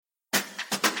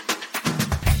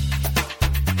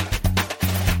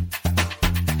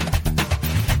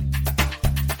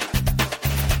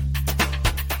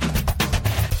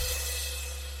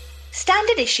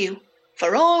Standard Issue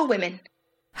for all women.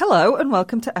 Hello and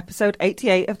welcome to episode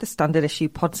 88 of the Standard Issue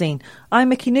Podzine. I'm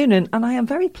Mickey Noonan and I am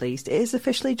very pleased it is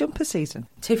officially jumper season.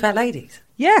 Two fat ladies.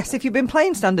 Yes, if you've been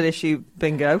playing Standard Issue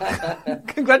Bingo,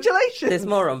 congratulations. There's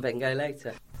more on Bingo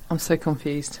later. I'm so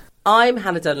confused. I'm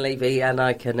Hannah Dunleavy and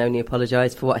I can only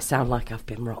apologise for what I sound like. I've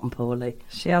been rotten poorly.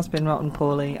 She has been rotten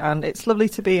poorly and it's lovely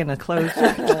to be in a closed,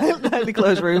 tightly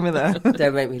closed room with her.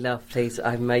 Don't make me laugh, please.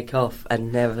 I make off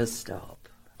and never stop.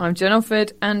 I'm Jen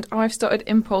Offord and I've started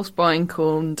impulse buying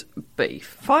corned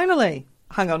beef. Finally.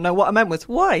 Hang on, no, what I meant was,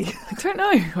 why? I don't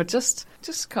know. I just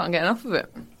can't get enough of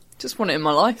it. Just want it in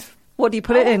my life. What do you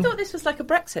put it in? I thought this was like a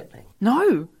Brexit thing.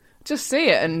 No. Just see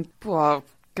it and, well, I'm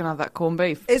going to have that corned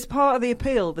beef. It's part of the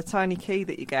appeal, the tiny key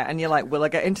that you get, and you're like, will I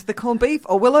get into the corned beef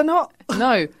or will I not?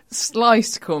 No,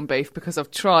 sliced corned beef because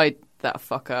I've tried that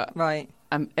fucker. Right.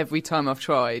 And every time I've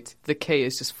tried, the key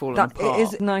has just fallen It apart.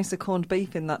 is nicer corned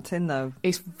beef in that tin, though.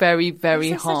 It's very, very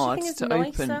Is there hard such a thing to as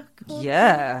nicer open. corned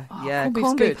Yeah, Oh, yeah. corned beef's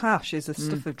Corned beef good. hash is the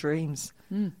stuff of dreams.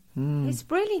 beef? It's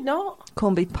really not.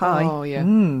 Corned beef pie. Oh, yeah.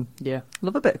 Yeah.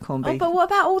 Love a bit of corned Oh, beef. but what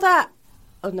about all that?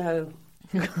 Oh, no.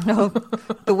 No,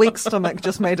 the weak stomach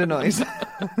just made a noise.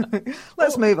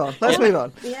 Let's move on.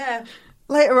 Yeah.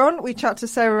 Later on, we chat to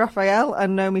Sarah Raphael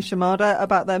and Naomi Shimada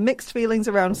about their mixed feelings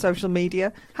around social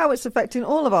media, how it's affecting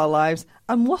all of our lives,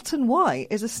 and what and why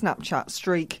is a Snapchat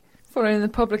streak. Following the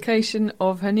publication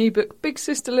of her new book, Big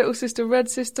Sister, Little Sister, Red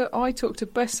Sister, I talked to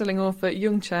best-selling author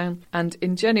Yung Chang, and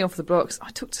in Jenny Off the Blocks,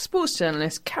 I talked to sports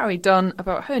journalist Carrie Dunn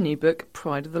about her new book,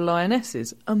 Pride of the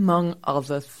Lionesses, among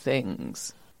other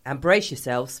things. And brace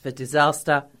yourselves, for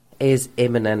disaster is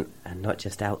imminent, and not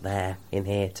just out there, in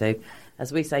here too.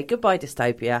 As we say goodbye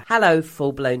dystopia, hello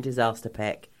full-blown disaster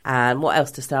pick. And what else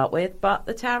to start with but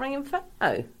the towering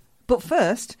inferno? But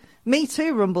first, Me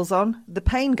Too rumbles on, the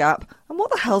pain gap, and what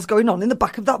the hell's going on in the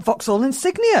back of that Vauxhall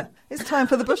insignia? It's time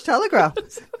for the Bush Telegraph.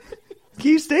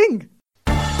 Cue Sting.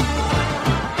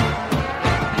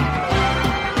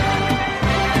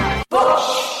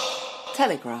 Bush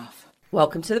Telegraph.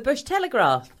 Welcome to the Bush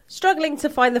Telegraph. Struggling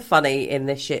to find the funny in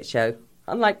this shit show,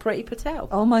 unlike Priti Patel.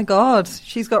 Oh my God,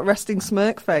 she's got resting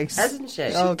smirk face. Hasn't she?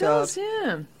 Oh God. Does,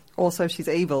 yeah. Also, she's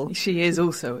evil. She is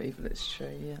also evil, it's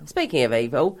true, yeah. Speaking of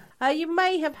evil, you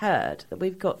may have heard that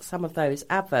we've got some of those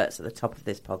adverts at the top of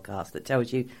this podcast that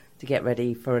tells you to get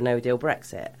ready for a no-deal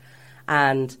Brexit.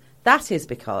 And that is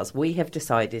because we have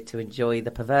decided to enjoy the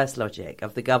perverse logic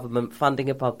of the government funding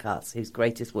a podcast whose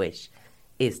greatest wish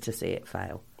is to see it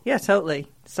fail. Yeah, totally.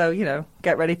 So,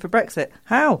 get ready for Brexit.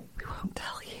 How? We won't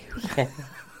tell you.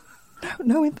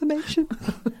 No information.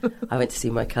 I went to see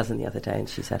my cousin the other day and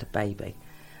she's had a baby.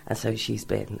 And so she's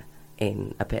been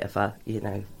in a bit of a,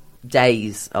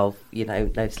 days of,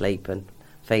 no sleep and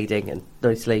feeding and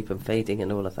no sleep and feeding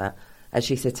and all of that. And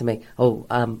she said to me,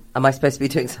 am I supposed to be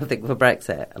doing something for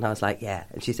Brexit? And I was like, yeah.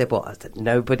 And she said, what? I said,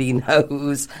 nobody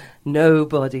knows.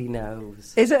 Nobody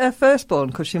knows. Is it her firstborn?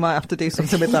 Because she might have to do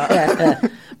something with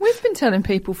that. We've been telling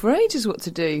people for ages what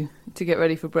to do to get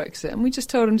ready for Brexit, and we just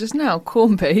told them just now,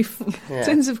 corned beef,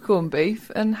 tins of corned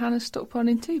beef, and Hannah's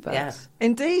stockpiling tea bags. Yeah.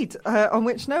 Indeed. On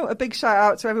which note, a big shout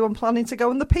out to everyone planning to go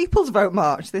on the People's Vote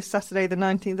March this Saturday, the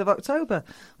 19th of October.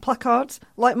 Placards,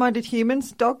 like-minded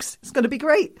humans, dogs. It's going to be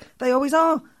great. They always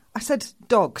are. I said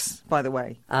dogs, by the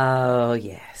way. Oh,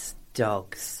 yes,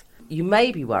 dogs. You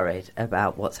may be worried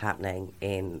about what's happening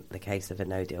in the case of a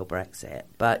no-deal Brexit,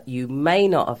 but you may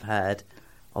not have heard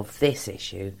of this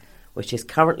issue, which is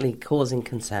currently causing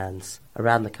concerns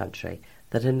around the country,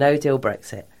 that a no-deal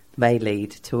Brexit may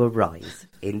lead to a rise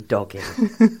in dogging.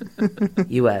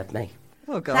 You heard me.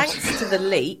 Oh, gosh. Thanks to the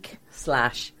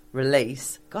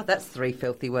leak/release. God, that's three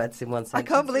filthy words in one I sentence.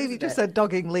 can't believe you just said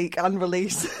dogging, leak and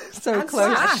release so And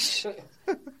close. slash.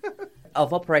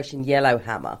 Of Operation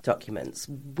Yellowhammer documents,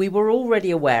 we were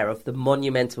already aware of the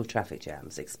monumental traffic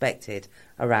jams expected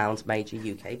around major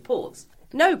UK ports.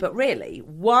 No, but really,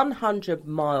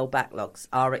 100-mile backlogs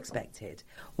are expected,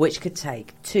 which could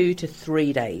take 2 to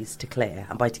 3 days to clear.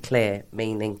 And by to clear,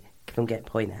 meaning from get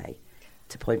point A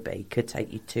to point B, could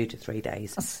take you 2 to 3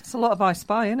 days. It's a lot of I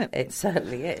Spy, isn't it? It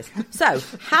certainly is. So,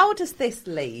 how does this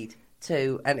lead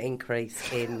to an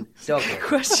increase in dogging?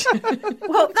 Question.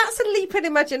 Well, that's a leap in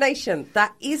imagination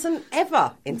that isn't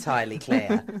ever entirely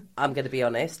clear, I'm going to be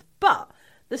honest. But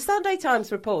the Sunday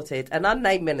Times reported an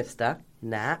unnamed minister,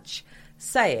 Natch,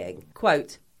 saying,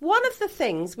 quote, "One of the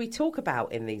things we talk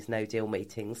about in these no-deal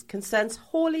meetings concerns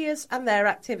hauliers and their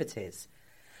activities.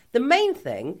 The main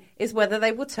thing is whether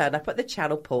they will turn up at the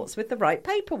channel ports with the right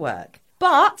paperwork.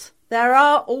 But there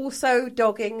are also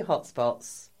dogging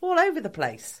hotspots all over the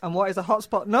place." And what is a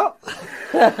hotspot not?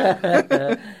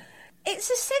 It's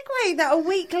a segue that a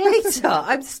week later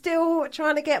I'm still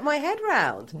trying to get my head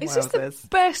round. Is this the Wowzers.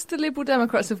 best the Liberal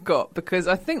Democrats have got? Because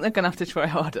I think they're going to have to try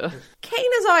harder.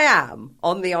 Keen as I am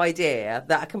on the idea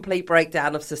that a complete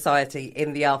breakdown of society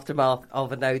in the aftermath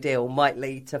of a no deal might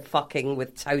lead to fucking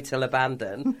with total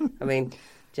abandon. I mean,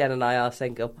 Jen and I are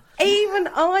single. Even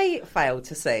I fail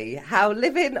to see how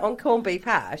living on corned beef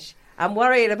hash and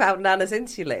worrying about Nana's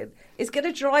insulin is going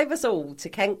to drive us all to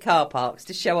Kent car parks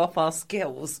to show off our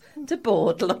skills to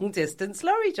board long-distance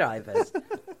lorry drivers.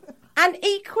 And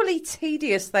equally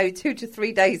tedious, though, 2 to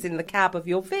 3 days in the cab of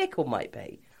your vehicle might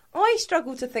be, I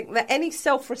struggle to think that any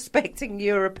self-respecting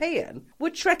European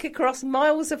would trek across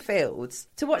miles of fields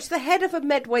to watch the head of a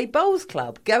Medway Bowls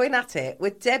Club going at it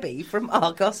with Debbie from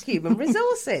Argos Human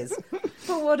Resources.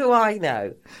 But what do I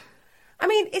know? I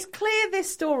mean, it's clear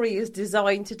this story is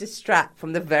designed to distract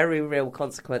from the very real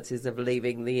consequences of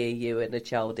leaving the EU in a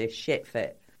childish shit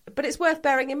fit. But it's worth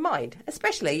bearing in mind,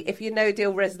 especially if your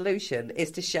no-deal resolution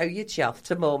is to show your chuff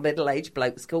to more middle-aged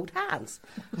blokes called Hans.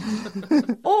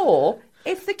 Or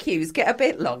if the queues get a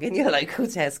bit long in your local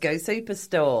Tesco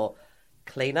superstore.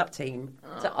 Clean-up team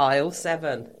to aisle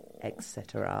 7,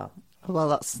 etc.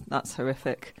 Well, that's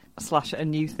horrific. / a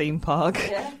new theme park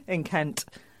in Kent.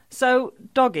 So,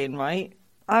 dogging, right?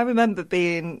 I remember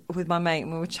being with my mate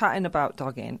and we were chatting about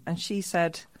dogging, and she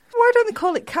said, why don't they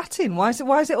call it catting? Why is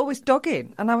it always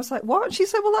dogging? And I was like, what? And she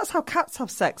said, well, that's how cats have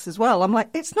sex as well. I'm like,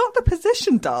 it's not the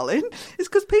position, darling. It's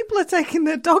because people are taking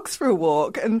their dogs for a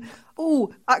walk and,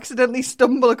 accidentally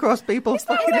stumble across people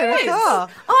fucking in a car.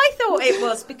 I thought it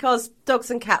was because dogs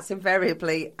and cats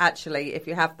invariably, actually, if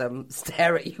you have them,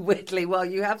 stare at you weirdly while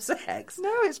you have sex.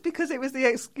 No, it's because it was the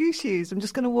excuse used. I'm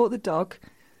just going to walk the dog.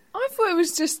 I thought it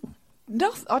was just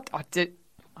nothing.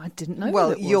 I didn't know. Well,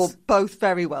 what it was. you're both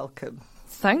very welcome.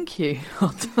 Thank you.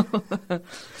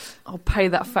 I'll pay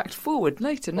that fact forward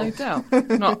later, no doubt.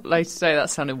 Not later today, that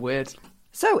sounded weird.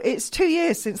 So it's 2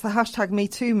 years since the hashtag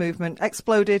 #MeToo movement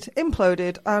exploded,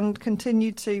 imploded, and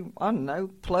continued to,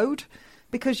 plode.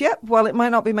 Because, while it might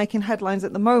not be making headlines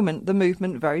at the moment, the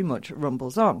movement very much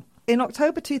rumbles on. In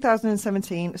October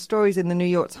 2017, stories in the New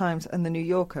York Times and the New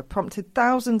Yorker prompted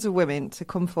thousands of women to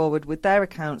come forward with their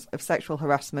accounts of sexual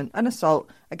harassment and assault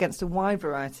against a wide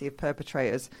variety of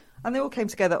perpetrators, and they all came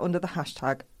together under the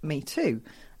hashtag #MeToo,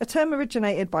 a term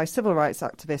originated by civil rights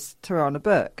activist Tarana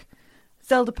Burke.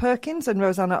 Zelda Perkins and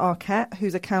Rosanna Arquette,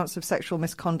 whose accounts of sexual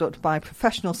misconduct by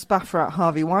professional spaffer at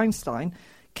Harvey Weinstein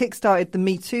kick-started the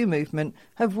Me Too movement,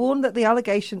 have warned that the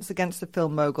allegations against the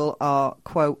film mogul are,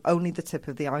 quote, only the tip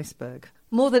of the iceberg.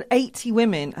 More than 80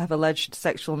 women have alleged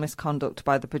sexual misconduct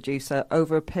by the producer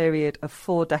over a period of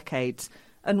 4 decades,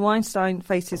 and Weinstein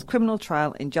faces criminal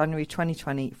trial in January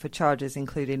 2020 for charges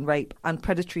including rape and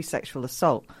predatory sexual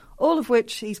assault, all of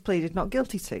which he's pleaded not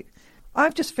guilty to.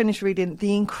 I've just finished reading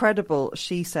The Incredible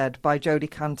She Said by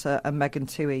Jodie Cantor and Megan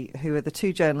Twohey, who are the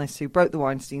 2 journalists who broke the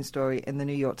Weinstein story in the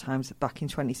New York Times back in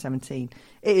 2017.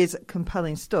 It is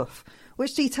compelling stuff,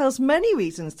 which details many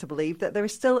reasons to believe that there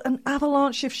is still an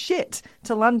avalanche of shit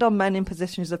to land on men in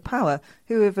positions of power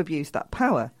who have abused that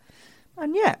power.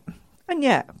 And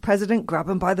yet, President Grab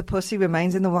 'em by the pussy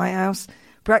remains in the White House.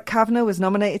 Brett Kavanaugh was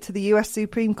nominated to the US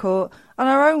Supreme Court, and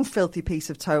our own filthy piece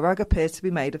of toe rag appears to be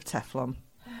made of Teflon.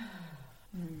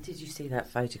 Did you see that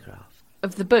photograph?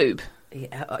 Of the boob?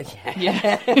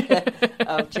 Yeah.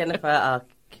 Of Jennifer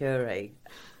Arcuri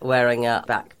wearing a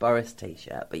Back Boris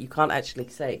T-shirt, but you can't actually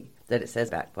see that it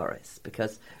says Back Boris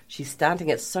because she's standing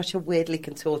at such a weirdly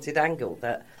contorted angle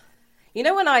that... You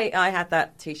know when I had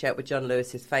that T-shirt with John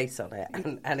Lewis's face on it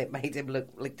and it made him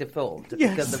look deformed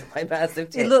because of my massive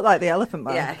tits? It looked like the Elephant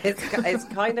Man. Yeah, it's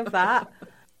kind of that.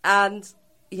 And,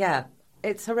 yeah...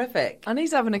 It's horrific. And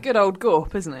he's having a good old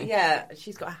gorp, isn't he? Yeah,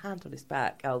 she's got a hand on his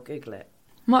back. I'll Google it.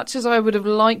 Much as I would have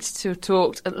liked to have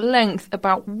talked at length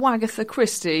about Wagatha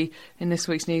Christie in this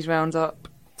week's News Roundup,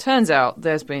 turns out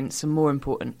there's been some more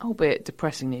important, albeit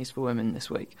depressing news for women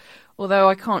this week. Although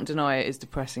I can't deny it is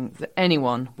depressing that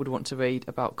anyone would want to read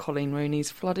about Colleen Rooney's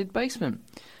flooded basement.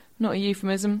 Not a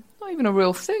euphemism, not even a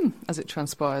real thing, as it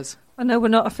transpires. I know we're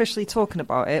not officially talking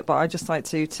about it, but I'd just like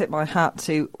to tip my hat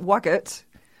to Wagat,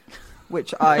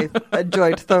 which I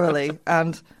enjoyed thoroughly,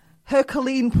 and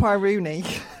Colleen Rooney.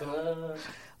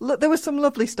 Look, there was some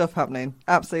lovely stuff happening.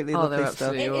 Absolutely lovely there stuff.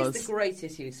 absolutely It was. is the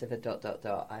greatest use of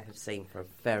a ... I have seen for a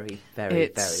very, very,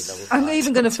 very long time. I'm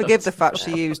even going to forgive the fact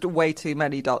she used way too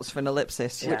many dots for an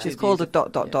ellipsis, which is called a ...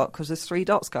 because there's 3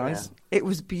 dots, guys. Yeah. It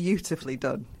was beautifully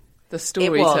done. The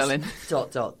storytelling. It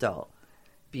was ...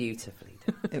 Beautifully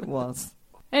done. It was.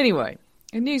 Anyway,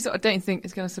 in news that I don't think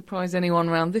is going to surprise anyone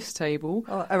around this table.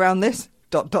 Around this ...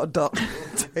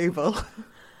 table.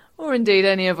 Or indeed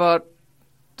any of our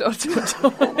start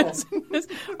talking about this.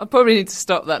 I probably need to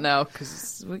stop that now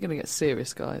because we're going to get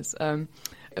serious, guys.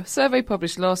 A survey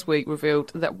published last week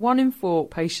revealed that 1 in 4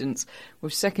 patients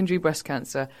with secondary breast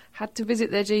cancer had to visit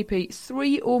their GP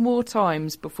 3 or more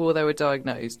times before they were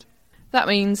diagnosed. That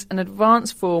means an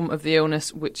advanced form of the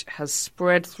illness which has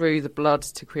spread through the blood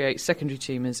to create secondary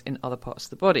tumours in other parts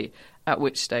of the body, at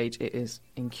which stage it is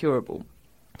incurable.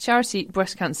 Charity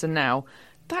Breast Cancer Now,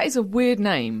 that is a weird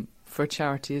name for a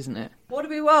charity, isn't it? What do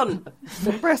we want?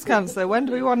 Breast cancer, when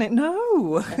do we want it?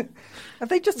 No. Have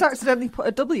they just accidentally put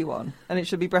a W on and it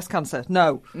should be breast cancer?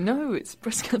 No. No, it's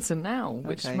Breast Cancer Now,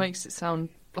 which Okay. makes it sound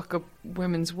like a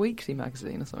women's weekly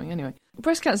magazine or something. Anyway,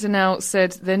 Breast Cancer Now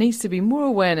said there needs to be more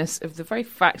awareness of the very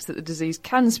fact that the disease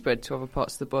can spread to other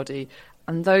parts of the body,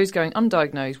 and those going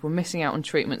undiagnosed were missing out on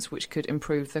treatments which could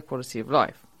improve their quality of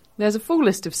life. There's a full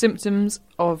list of symptoms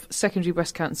of secondary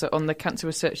breast cancer on the Cancer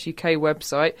Research UK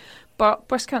website, but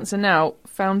Breast Cancer Now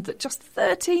found that just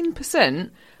 13%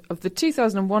 of the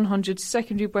 2,100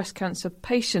 secondary breast cancer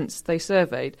patients they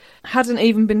surveyed hadn't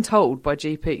even been told by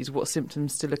GPs what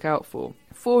symptoms to look out for.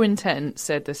 4 in 10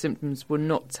 said their symptoms were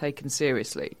not taken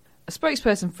seriously. A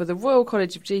spokesperson for the Royal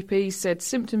College of GPs said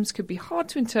symptoms could be hard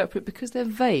to interpret because they're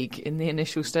vague in the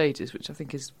initial stages, which I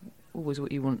think is always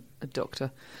what you want a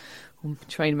doctor or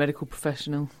trained medical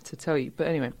professional to tell you. But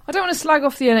anyway, I don't want to slag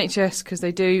off the NHS because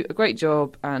they do a great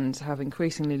job and have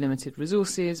increasingly limited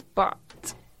resources,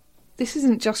 but this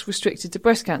isn't just restricted to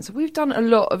breast cancer. We've done a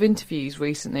lot of interviews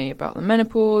recently about the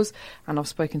menopause, and I've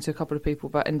spoken to a couple of people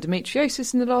about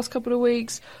endometriosis in the last couple of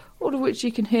weeks, all of which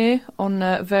you can hear on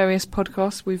various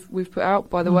podcasts we've put out,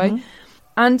 by the way.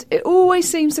 And it always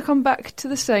seems to come back to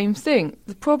the same thing.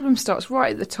 The problem starts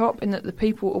right at the top in that the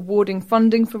people awarding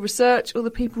funding for research or the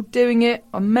people doing it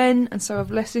are men and so have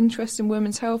less interest in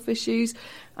women's health issues.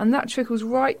 And that trickles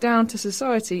right down to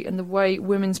society and the way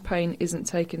women's pain isn't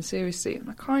taken seriously. And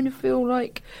I kind of feel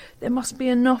like there must be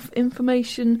enough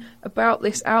information about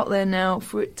this out there now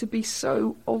for it to be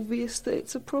so obvious that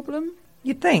it's a problem.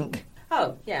 You'd think.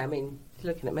 Oh, yeah, I mean,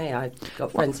 looking at me, I've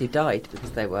got friends who died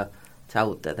because they were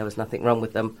told that there was nothing wrong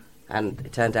with them, and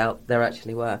it turned out there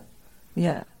actually were.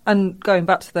 Yeah. And going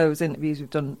back to those interviews we've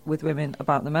done with women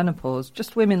about the menopause,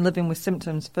 just women living with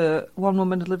symptoms for... One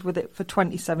woman had lived with it for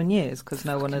 27 years because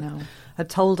no one had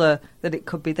told her that it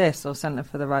could be this or sent her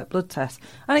for the right blood test.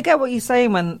 And I get what you're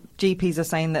saying when GPs are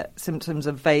saying that symptoms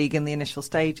are vague in the initial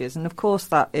stages. And of course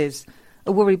that is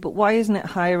a worry, but why isn't it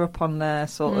higher up on their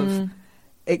sort of...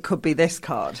 It could be this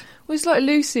card. Well, it's like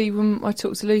Lucy, when I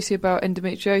talked to Lucy about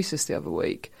endometriosis the other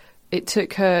week, it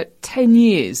took her 10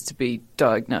 years to be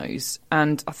diagnosed,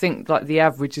 and I think like the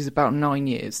average is about 9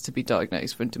 years to be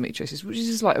diagnosed for endometriosis, which is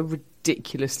just like a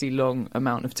ridiculously long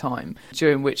amount of time,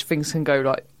 during which things can go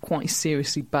like quite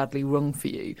seriously badly wrong for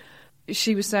you.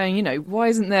 She was saying, you know, why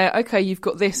isn't there, okay, you've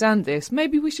got this and this,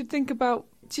 maybe we should think about,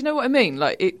 do you know what I mean?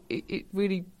 Like, it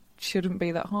really shouldn't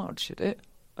be that hard, should it?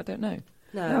 I don't know.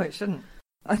 No, it shouldn't.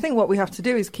 I think what we have to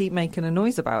do is keep making a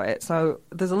noise about it. So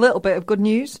there's a little bit of good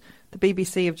news. The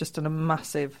BBC have just done a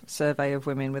massive survey of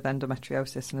women with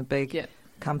endometriosis and a big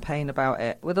campaign about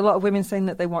it, with a lot of women saying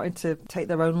that they wanted to take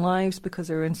their own lives because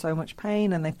they were in so much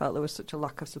pain and they felt there was such a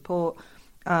lack of support.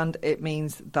 And it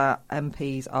means that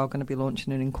MPs are going to be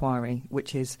launching an inquiry,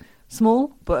 which is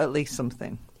small, but at least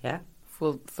something. Yeah.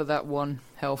 For that one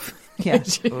health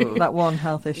issue. That one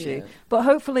health issue. Yeah. But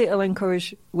hopefully it'll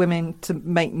encourage women to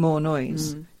make more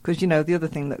noise. Because, you know, the other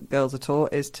thing that girls are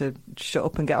taught is to shut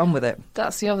up and get on with it.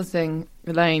 That's the other thing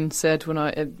Elaine said when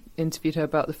I interviewed her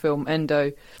about the film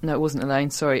Endo. No, it wasn't Elaine,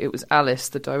 sorry, it was Alice,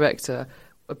 the director,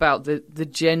 about the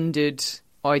gendered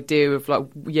idea of, like,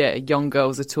 yeah, young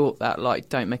girls are taught that, like,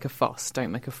 don't make a fuss,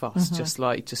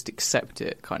 just accept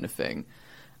it kind of thing.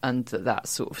 And that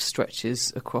sort of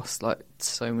stretches across, like,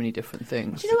 so many different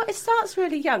things. Do you know what? It starts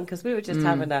really young, because we were just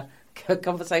having a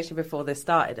conversation before this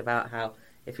started about how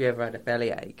if you ever had a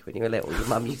bellyache when you were little, your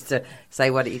mum used to say,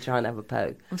 why don't you try and have a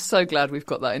poo? I'm so glad we've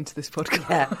got that into this podcast.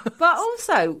 Yeah. But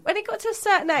also, when it got to a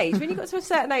certain age,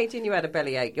 and you had a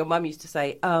bellyache, your mum used to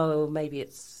say, oh, maybe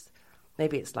it's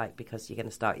like because you're going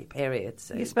to start your period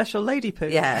soon. Your special lady poo.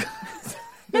 Yeah.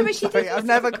 No, but I've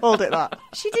never called it that.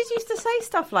 She did used to say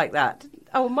stuff like that.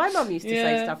 Oh, my mum used to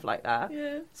say stuff like that.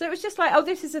 Yeah. So it was just like, oh,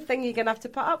 this is a thing you're going to have to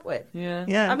put up with.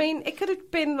 Yeah. I mean, it could have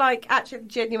been like, actually,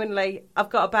 genuinely, I've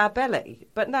got a bad belly.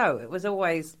 But no, it was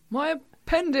always... My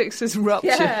appendix is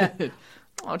ruptured. Yeah.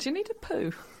 Oh, do you need a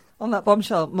poo? On that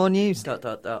bombshell, more news. ...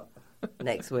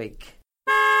 Next week.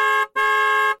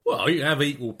 Well, you have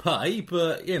equal pay,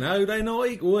 but, you know, they're not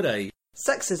equal, are they?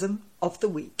 Sexism of the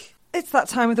week. It's that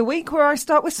time of the week where I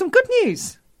start with some good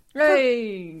news.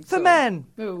 Hey! for men.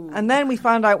 Oh. And then we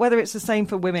found out whether it's the same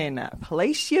for women.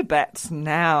 Place your bets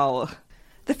now.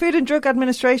 The Food and Drug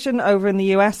Administration over in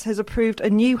the US has approved a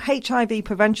new HIV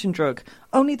prevention drug,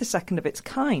 only the second of its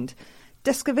kind.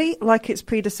 Descovy, like its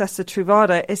predecessor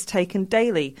Truvada, is taken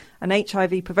daily, an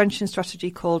HIV prevention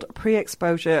strategy called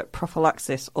pre-exposure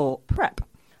prophylaxis, or PrEP.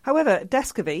 However,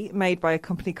 Descovy, made by a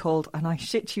company called, and I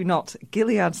shit you not,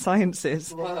 Gilead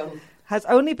Sciences, has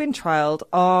only been trialled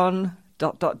on...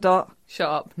 Shut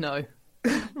up, no.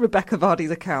 Rebecca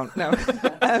Vardy's account. No.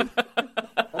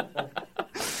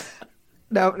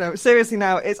 No, seriously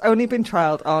now, it's only been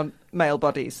trialled on male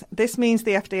bodies. This means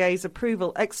the FDA's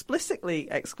approval explicitly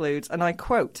excludes, and I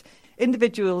quote,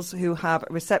 individuals who have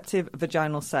receptive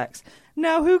vaginal sex.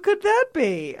 Now, who could that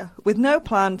be? With no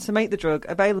plan to make the drug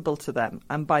available to them.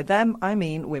 And by them, I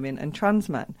mean women and trans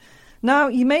men. Now,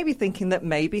 you may be thinking that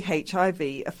maybe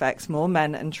HIV affects more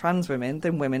men and trans women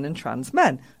than women and trans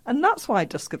men. And that's why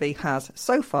Descovy has,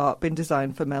 so far, been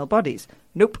designed for male bodies.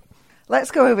 Nope.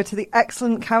 Let's go over to the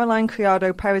excellent Caroline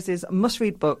Criado Perez's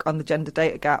must-read book on the gender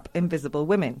data gap, Invisible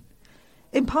Women.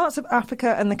 In parts of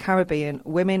Africa and the Caribbean,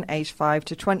 women aged 5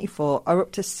 to 24 are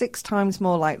up to 6 times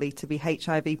more likely to be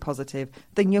HIV positive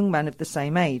than young men of the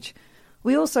same age.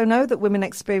 We also know that women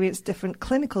experience different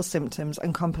clinical symptoms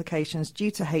and complications due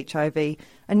to HIV,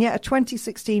 and yet a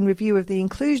 2016 review of the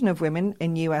inclusion of women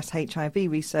in US HIV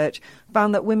research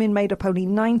found that women made up only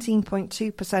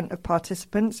 19.2% of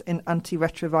participants in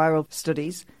antiretroviral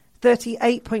studies,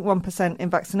 38.1% in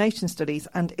vaccination studies,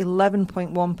 and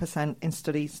 11.1% in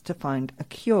studies to find a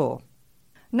cure.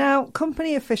 Now,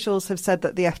 company officials have said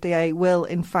that the FDA will,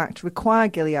 in fact, require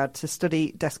Gilead to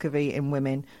study Descovy in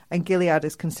women, and Gilead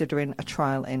is considering a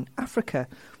trial in Africa,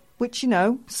 which,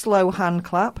 slow hand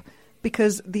clap,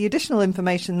 because the additional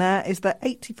information there is that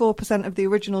 84% of the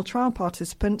original trial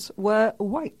participants were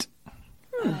white.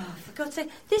 Oh, for God's sake.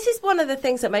 This is one of the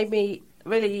things that made me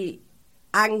really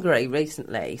angry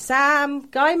recently. Sam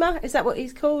Gyimah, is that what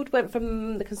he's called? Went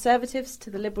from the Conservatives to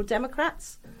the Liberal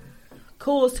Democrats.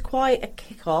 Caused quite a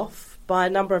kick-off by a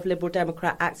number of Liberal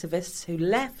Democrat activists who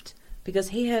left because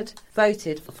he had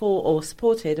voted for or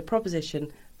supported a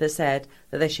proposition that said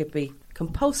that there should be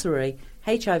compulsory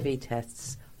HIV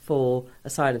tests for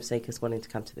asylum seekers wanting to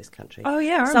come to this country. Oh, yeah,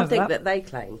 I remember Something that. that they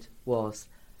claimed was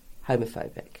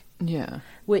homophobic. Yeah.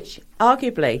 Which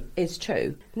arguably is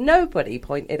true. Nobody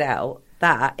pointed out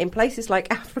that in places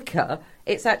like Africa,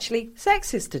 it's actually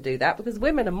sexist to do that because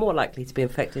women are more likely to be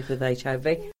infected with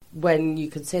HIV. When you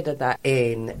consider that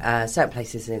in certain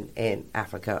places in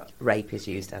Africa, rape is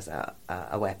used as a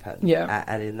weapon. Yeah.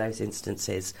 And in those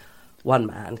instances, one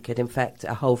man could infect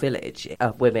a whole village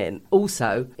of women.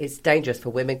 Also, it's dangerous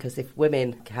for women because if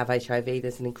women have HIV,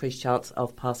 there's an increased chance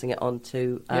of passing it on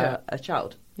to a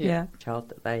child. Yeah. Child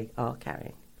that they are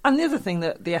carrying. And the other thing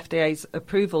that the FDA's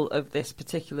approval of this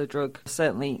particular drug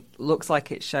certainly looks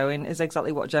like it's showing is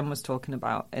exactly what Jen was talking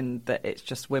about, in that it's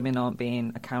just women aren't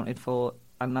being accounted for,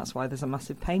 and that's why there's a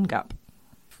massive pain gap.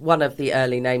 One of the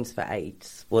early names for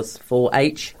AIDS was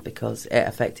 4H because it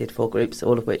affected 4 groups,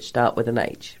 all of which start with an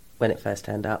H when it first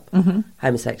turned up. Mm-hmm.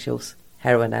 Homosexuals,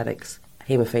 heroin addicts,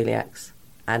 haemophiliacs,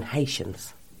 and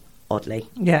Haitians, oddly.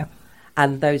 Yeah.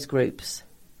 And those groups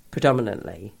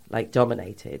predominantly,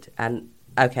 dominated. And,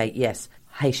 okay, yes,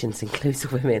 Haitians includes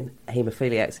women,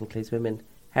 haemophiliacs includes women,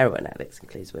 heroin addicts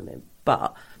includes women.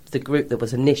 But the group that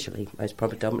was initially most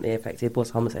predominantly affected was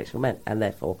homosexual men. And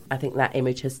therefore, I think that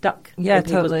image has stuck in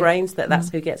people's totally. brains that that's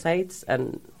who gets AIDS.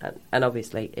 And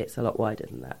obviously, it's a lot wider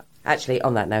than that. Actually,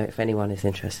 on that note, if anyone is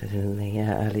interested in the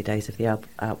early days of the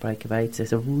outbreak of AIDS,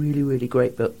 there's a really, really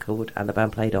great book called And the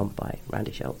Band Played On by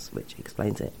Randy Schultz, which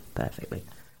explains it perfectly.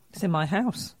 It's in my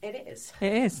house. It is.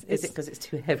 It is. Is it because it's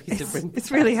too heavy to bring?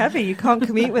 It's really heavy. You can't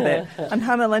commute with it. And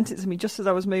Hannah lent it to me just as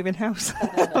I was moving house.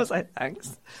 I was like,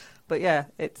 thanks. But yeah,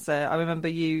 it's. I remember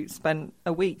you spent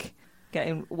a week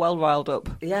getting well riled up.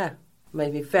 Yeah,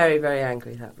 made me very, very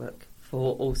angry, that book,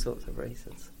 for all sorts of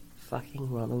reasons. Fucking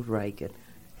Ronald Reagan. ...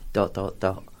 Cunt.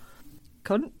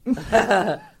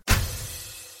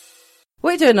 What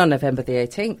are you doing on November the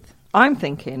 18th? I'm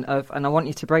thinking of, and I want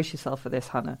you to brace yourself for this,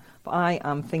 Hannah, but I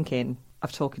am thinking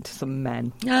of talking to some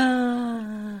men.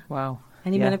 Wow.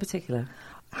 Any Yeah. men in particular?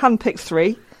 Handpicked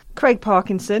 3. Craig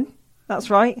Parkinson. That's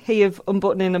right. He of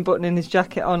Unbuttoning and Buttoning His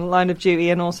Jacket on Line of Duty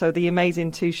and also the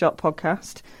amazing Two Shot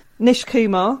podcast. Nish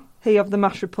Kumar. He of The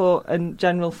MASH Report and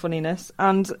General Funniness.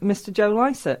 And Mr. Joe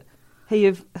Lycett.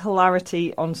 of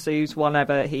hilarity ensues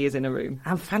whenever he is in a room.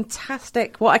 And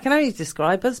fantastic, what I can only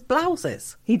describe as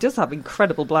blouses. He does have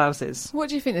incredible blouses. What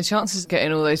do you think the chances of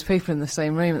getting all those people in the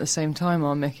same room at the same time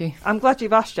are, Mickey? I'm glad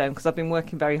you've asked, Joan, because I've been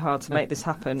working very hard to make this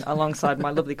happen alongside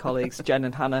my lovely colleagues, Jen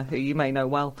and Hannah, who you may know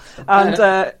well. And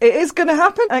it is going to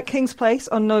happen at King's Place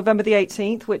on November the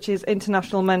 18th, which is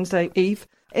International Men's Day Eve.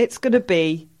 It's going to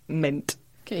be mint.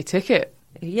 Get your ticket.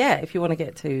 Yeah, if you want to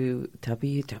get to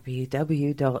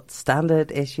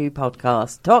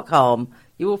www.standardissuepodcast.com,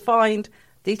 you will find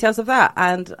details of that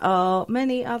and our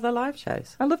many other live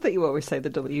shows. I love that you always say the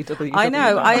www. I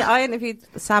know. I interviewed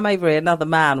Sam Avery, another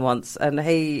man, once, and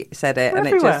he said it, and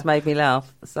it just made me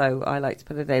laugh. So I like to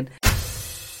put it in.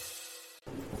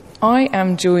 I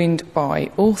am joined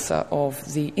by author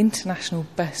of the international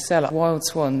bestseller Wild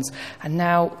Swans and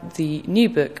now the new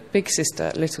book Big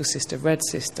Sister, Little Sister, Red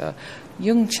Sister,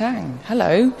 Yung Chang.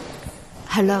 Hello.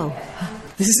 Hello.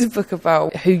 This is a book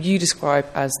about who you describe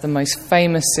as the most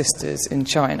famous sisters in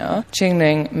China,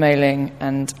 Qingling, Meiling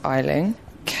and Ailing.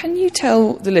 Can you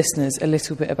tell the listeners a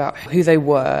little bit about who they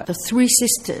were? The three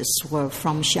sisters were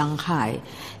from Shanghai.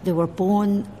 They were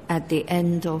born at the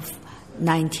end of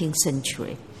 19th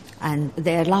century. And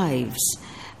their lives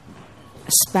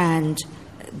spanned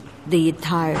the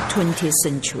entire 20th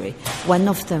century. One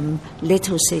of them,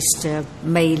 little sister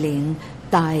Meiling,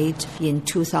 died in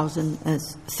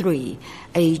 2003,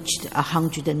 aged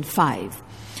 105.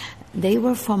 They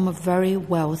were from a very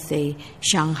wealthy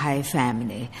Shanghai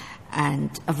family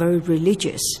and a very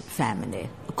religious family,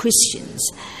 Christians.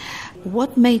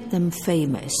 What made them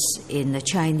famous in the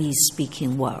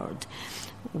Chinese-speaking world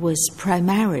was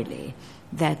primarily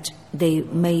that they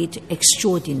made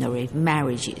extraordinary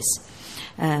marriages.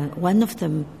 One of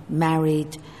them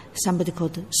married somebody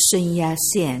called Sun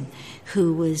Yat-sen,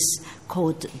 who was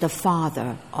called the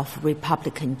father of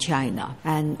Republican China.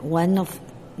 And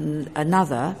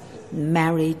another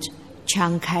married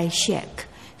Chiang Kai-shek,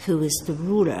 who was the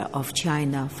ruler of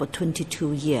China for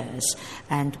 22 years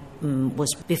and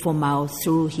was before Mao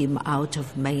threw him out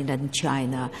of mainland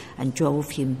China and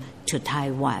drove him to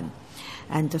Taiwan.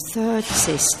 And the third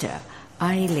sister,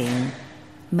 Ailing,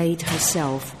 made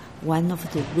herself one of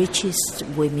the richest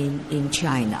women in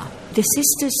China. The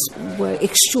sisters were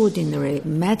extraordinary.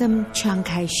 Madame Chiang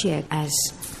Kai-shek, as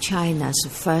China's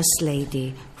first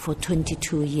lady for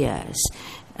 22 years,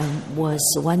 was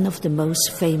one of the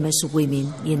most famous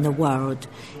women in the world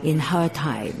in her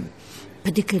time,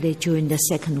 particularly during the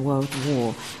Second World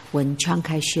War, when Chiang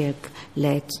Kai-shek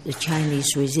led the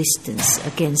Chinese resistance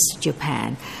against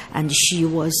Japan, and she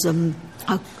was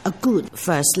a good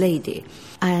first lady.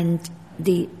 And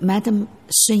the Madame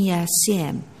Sun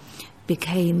Yat-sen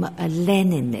became a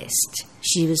Leninist.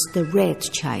 She was the Red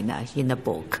China in the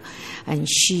book, and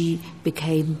she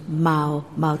became Mao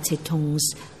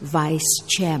Zedong's vice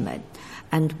chairman,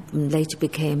 and later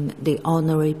became the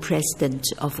honorary president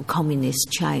of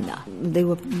Communist China. They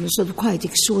were sort of quite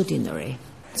extraordinary.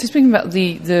 So speaking about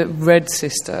the Red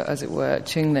Sister, as it were,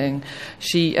 Qingling,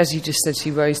 she, as you just said,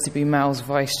 she rose to be Mao's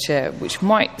vice chair, which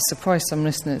might surprise some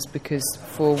listeners because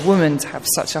for a woman to have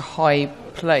such a high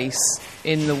place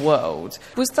in the world,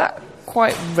 was that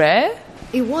quite rare?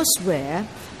 It was rare,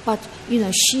 but,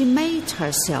 she made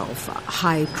herself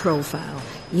high profile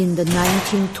in the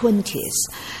 1920s.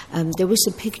 There was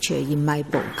a picture in my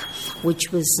book,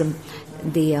 which was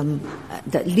the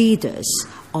leaders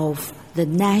of the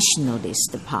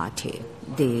Nationalist Party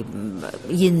in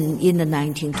the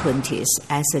 1920s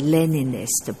as a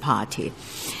Leninist party.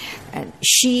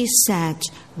 She sat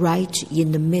right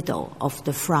in the middle of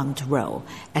the front row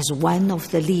as one of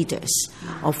the leaders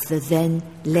of the then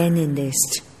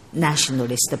Leninist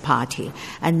Nationalist Party,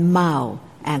 and Mao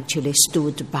actually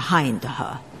stood behind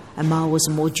her. And Mao was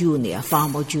far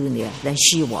more junior than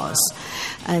she was.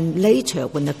 And later,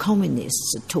 when the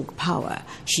communists took power,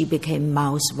 she became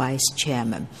Mao's vice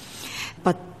chairman.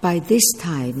 But by this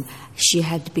time, she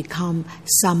had become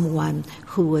someone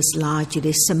who was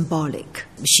largely symbolic.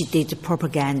 She did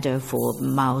propaganda for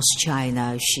Mao's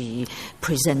China. She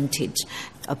presented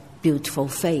a beautiful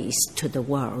face to the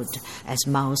world as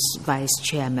Mao's vice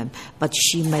chairman, but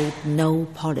she made no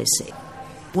policy.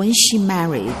 When she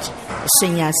married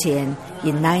Sun Yat-sen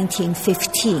in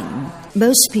 1915,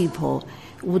 most people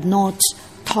would not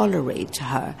tolerate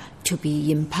her to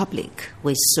be in public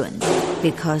with Sun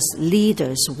because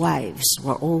leaders' wives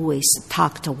were always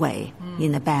tucked away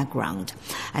in the background,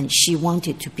 and she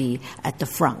wanted to be at the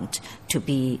front, to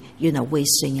be, with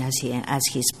Sun Yat-sen as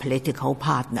his political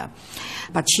partner.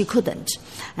 But she couldn't.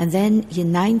 And then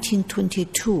in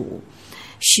 1922,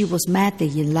 she was madly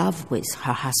in love with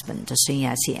her husband, Sun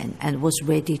Yat-sen, and was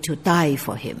ready to die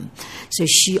for him. So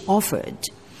she offered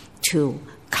to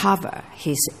cover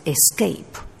his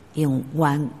escape in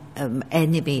one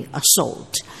enemy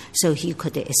assault so he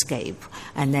could escape.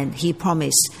 And then he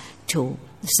promised to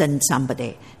send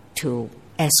somebody to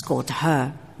escort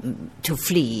her to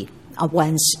flee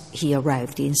once he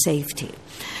arrived in safety.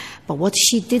 But what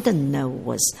she didn't know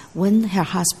was when her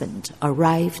husband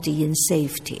arrived in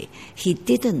safety, he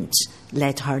didn't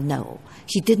let her know.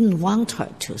 He didn't want her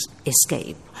to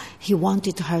escape. He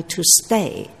wanted her to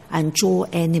stay and draw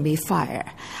enemy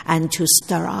fire and to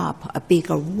stir up a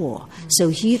bigger war so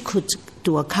he could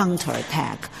do a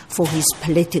counterattack for his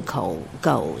political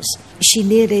goals. She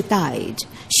nearly died.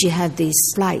 She had this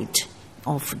flight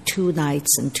of 2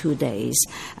 nights and 2 days,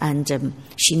 and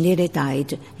she nearly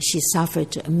died. She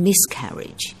suffered a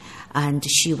miscarriage, and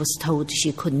she was told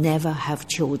she could never have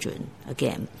children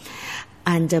again.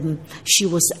 And she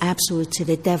was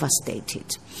absolutely devastated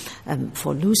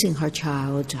for losing her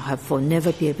child, for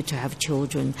never be able to have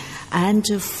children, and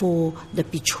for the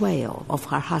betrayal of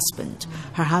her husband.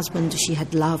 Her husband she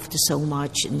had loved so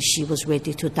much, and she was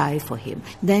ready to die for him.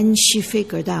 Then she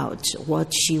figured out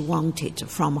what she wanted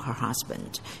from her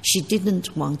husband. She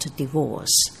didn't want a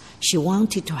divorce. She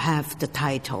wanted to have the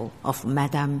title of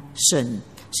Madame Sun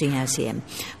Yat-sen,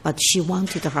 but she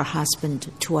wanted her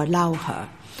husband to allow her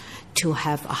to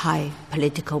have a high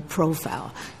political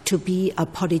profile, to be a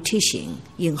politician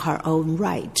in her own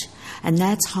right. And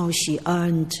that's how she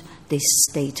earned this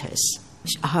status.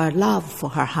 Her love for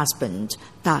her husband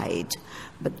died,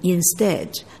 but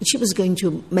instead she was going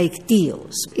to make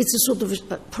deals. It's a sort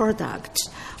of a product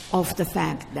of the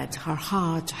fact that her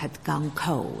heart had gone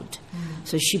cold.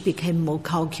 So she became more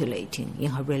calculating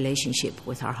in her relationship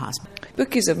with her husband. The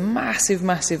book is a massive,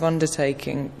 massive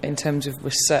undertaking in terms of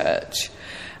research.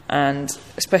 And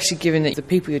especially given that the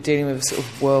people you're dealing with are sort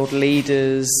of world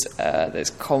leaders,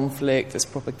 there's conflict, there's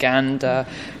propaganda.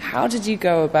 How did you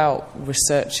go about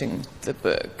researching the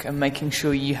book and making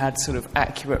sure you had sort of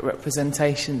accurate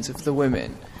representations of the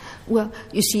women? Well,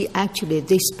 you see, actually,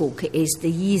 this book is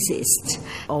the easiest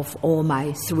of all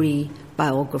my 3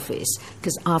 biographies,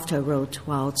 because after I wrote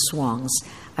Wild Swans,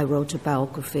 I wrote a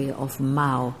biography of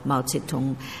Mao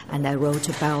Zedong, and I wrote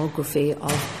a biography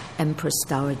of Empress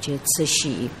Dowager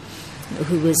Cixi,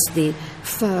 who was the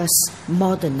first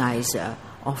modernizer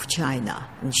of China,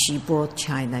 and she brought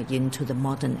China into the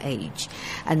modern age.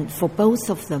 And for both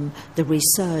of them, the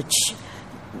research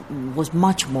was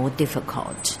much more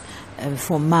difficult.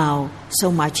 For Mao,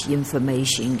 so much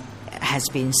information has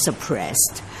been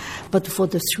suppressed. But for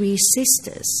the 3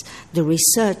 sisters, the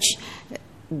research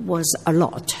was a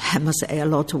lot, I must say, a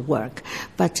lot of work.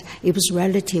 But it was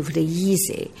relatively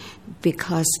easy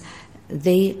because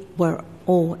they were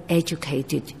all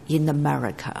educated in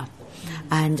America.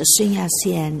 And Sun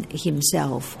Yat-sen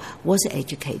himself was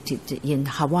educated in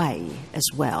Hawaii as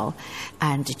well.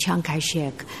 And Chiang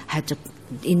Kai-shek had an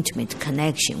intimate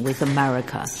connection with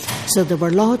America. So there were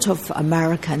a lot of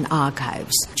American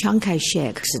archives. Chiang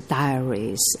Kai-shek's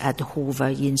diaries at Hoover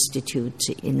Institute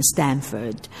in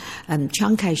Stanford.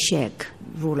 Chiang Kai-shek,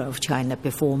 ruler of China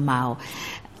before Mao,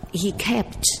 he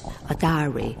kept a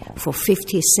diary for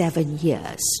 57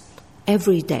 years.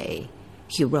 Every day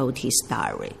he wrote his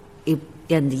diary.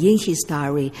 And in his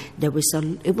diary, it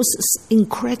was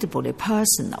incredibly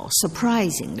personal,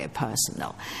 surprisingly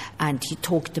personal. And he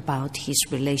talked about his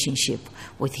relationship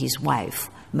with his wife,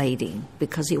 Mei Ling,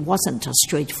 because it wasn't a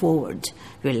straightforward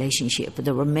relationship.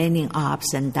 There were many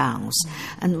ups and downs,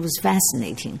 and it was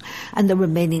fascinating. And the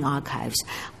remaining archives.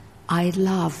 I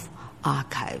love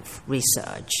archive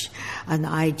research, and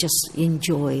I just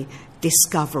enjoy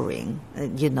discovering,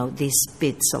 these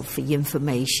bits of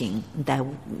information that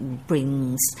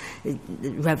brings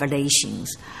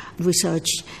revelations. Research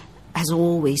has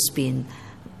always been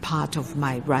part of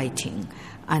my writing,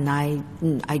 and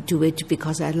I do it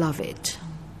because I love it.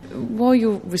 While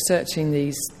you're researching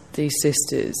these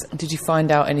sisters, did you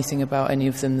find out anything about any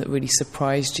of them that really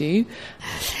surprised you?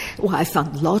 Well, I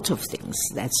found a lot of things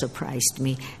that surprised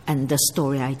me, and the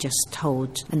story I just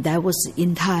told, and that was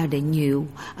entirely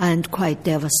new and quite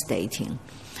devastating.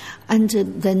 And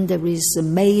then there is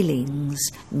Mei Ling's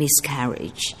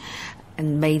miscarriage,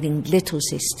 and Mei Ling's little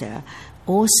sister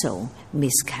also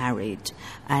miscarried,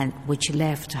 and which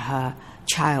left her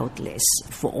childless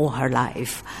for all her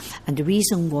life. And the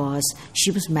reason was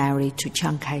she was married to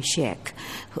Chiang Kai-shek.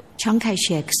 Chiang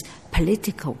Kai-shek's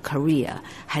political career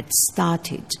had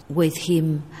started with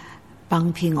him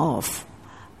bumping off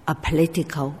a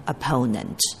political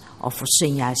opponent of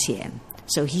Sun Yat-sen.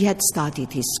 So he had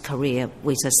started his career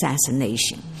with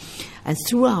assassination. And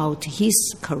throughout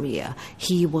his career,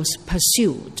 he was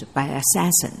pursued by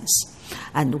assassins.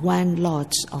 And one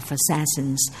lot of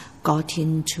assassins got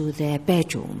into their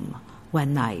bedroom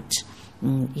one night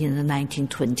in the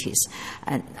 1920s.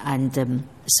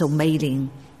 So Mei Ling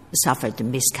suffered a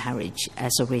miscarriage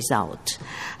as a result.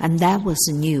 And that was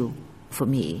new for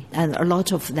me. And a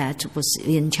lot of that was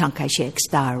in Chiang Kai-shek's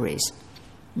diaries,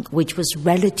 which was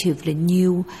relatively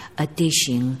new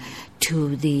addition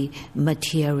to the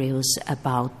materials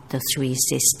about the three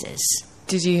sisters.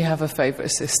 Did you have a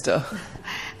favourite sister?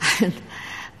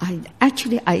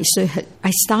 I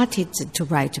started to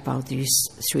write about these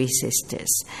three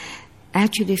sisters,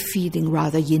 actually feeling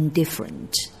rather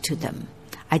indifferent to them.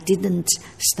 I didn't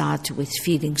start with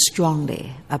feeling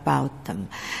strongly about them.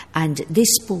 And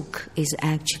this book is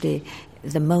actually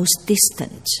the most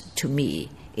distant to me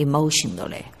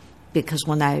emotionally, because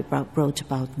when I wrote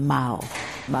about Mao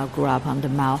grew up under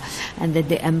Mao, and then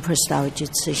the Empress Dowager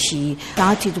Cixi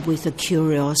started with a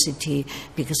curiosity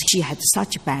because she had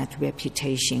such a bad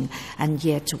reputation, and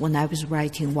yet when I was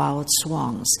writing Wild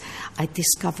Swans, I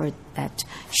discovered that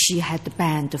she had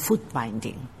banned foot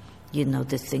binding. You know,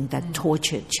 the thing that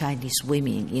tortured Chinese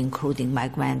women, including my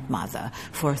grandmother,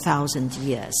 for 1,000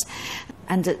 years.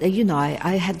 And,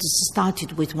 I had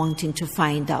started with wanting to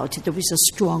find out. There was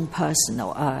a strong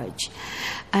personal urge.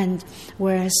 And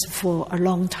whereas for a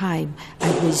long time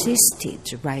I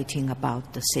resisted writing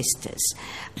about the sisters,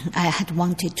 I had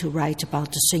wanted to write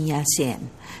about Sun Yat-sen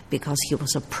because he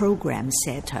was a program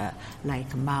setter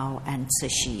like Mao and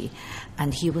Cixi,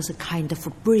 and he was a kind of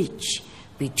a bridge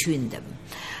between them.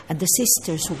 And the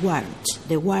sisters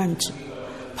they weren't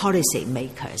policy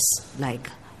makers like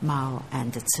Mao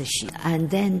and Cixi. And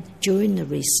then during the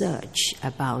research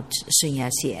about Sun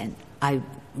Yat-sen, I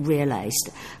realized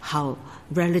how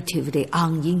relatively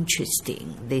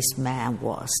uninteresting this man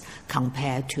was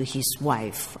compared to his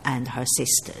wife and her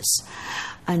sisters.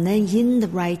 And then in the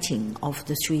writing of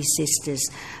the three sisters,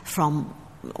 from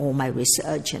all my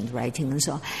research and writing and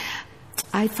so on,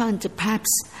 I found perhaps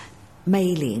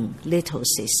Mei Ling, little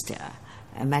sister,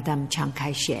 Madame Chiang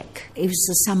Kai-shek,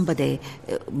 is somebody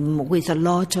with a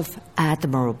lot of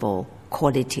admirable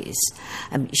qualities.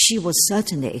 She was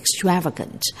certainly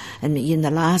extravagant, and in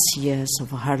the last years of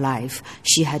her life,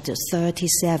 she had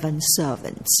 37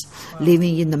 servants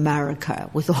living in America,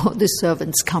 with all the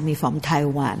servants coming from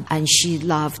Taiwan. And she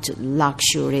loved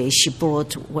luxury. She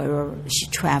brought, where she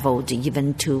traveled,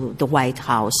 even to the White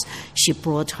House, she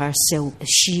brought her silk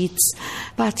sheets.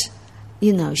 But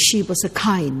she was a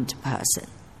kind person.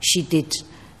 She did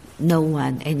no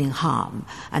one any harm,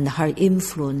 and her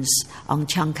influence on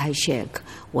Chiang Kai-shek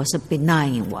was a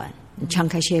benign one. Chiang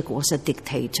Kai-shek was a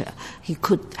dictator. He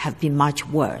could have been much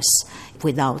worse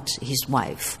without his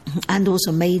wife. And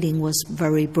also Mei Ling was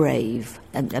very brave,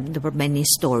 and there were many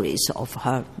stories of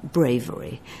her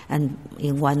bravery. And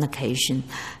in one occasion,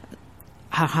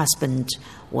 her husband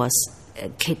was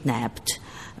kidnapped.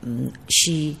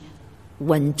 She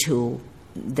went to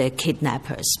the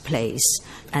kidnapper's place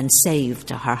and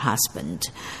saved her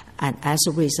husband, and as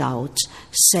a result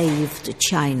saved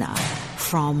China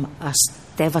from a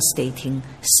devastating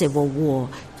civil war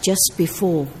just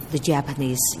before the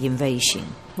Japanese invasion.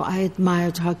 I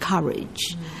admired her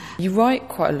courage. You write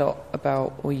quite a lot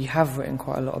about, or you have written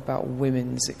quite a lot about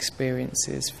women's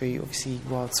experiences. For you, obviously,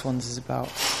 Wild Swans is about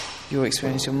your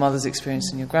experience, your mother's experience,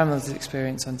 and your grandmother's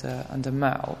experience under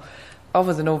Mao.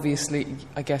 Other than obviously,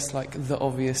 I guess, the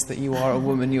obvious that you are a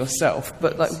woman yourself,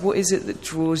 but what is it that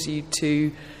draws you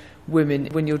to women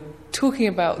when you're talking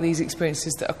about these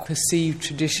experiences that are perceived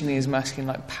traditionally as masculine,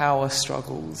 like power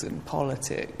struggles and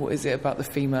politics? What is it about the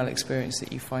female experience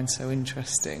that you find so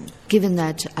interesting? Given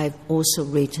that I've also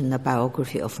written a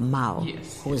biography of Mao,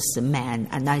 yes, who was a man,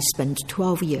 and I spent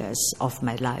 12 years of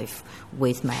my life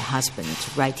with my husband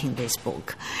writing this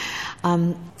book,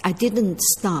 I didn't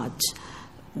start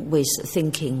with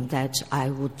thinking that I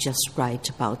would just write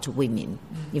about women.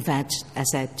 In fact,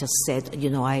 as I just said,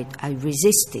 I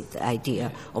resisted the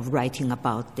idea of writing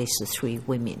about these three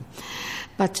women.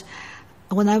 But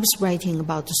when I was writing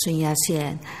about Sun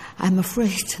Yat-sen, I'm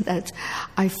afraid that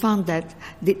I found that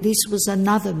this was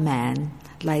another man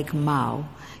like Mao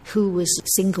who was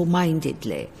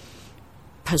single-mindedly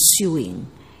pursuing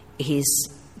his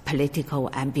political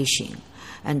ambition,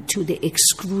 and to the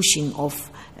exclusion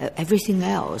of everything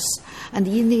else. And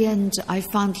in the end, I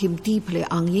found him deeply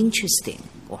uninteresting.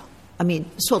 I mean,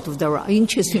 sort of there are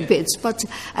interesting bits, but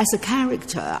as a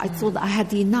character, I thought I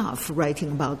had enough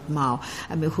writing about Mao.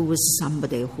 I mean, who was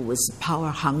somebody who was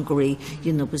power hungry,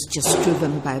 was just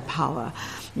driven by power.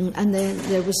 And then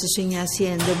there was Sun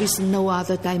Yat-sen. There is no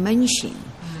other dimension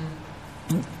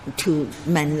to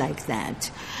men like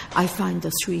that. I find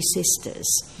the three sisters,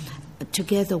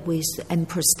 together with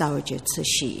Empress Dowager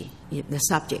Cixi, the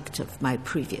subject of my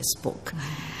previous book.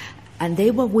 And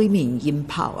they were women in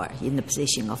power, in the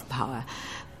position of power.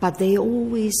 But they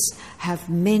always have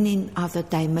many other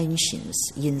dimensions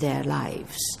in their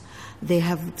lives. They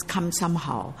have come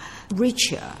somehow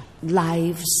richer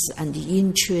lives and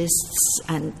interests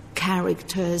and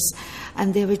characters,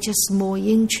 and they were just more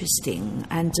interesting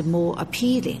and more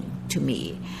appealing to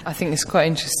me. I think it's quite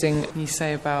interesting you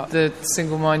say about the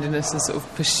single-mindedness and sort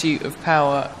of pursuit of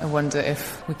power. I wonder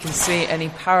if we can see any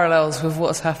parallels with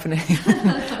what's happening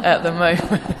at the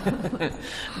moment.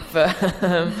 But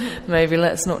maybe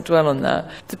let's not dwell on that.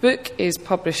 The book is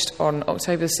published on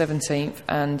October 17th,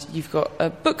 and you've got a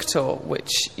book tour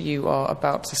which you are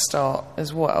about to start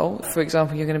as well. For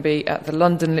example, you're going to be at the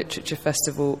London Literature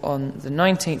Festival on the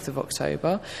 19th of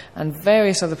October and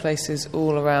various other places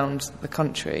all around the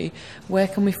country. Where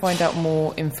can we find out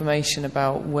more information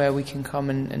about where we can come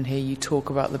and hear you talk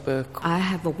about the book? I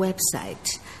have a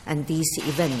website, and these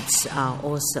events are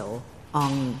also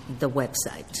on the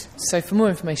website. So for more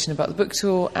information about the book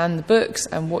tour and the books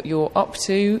and what you're up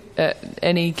to at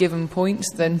any given point,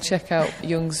 then check out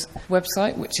Jung's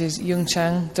website, which is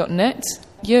jungchang.net.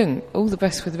 Jung, all the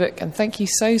best with the book, and thank you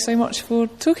so much for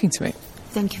talking to me.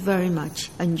 Thank you very much.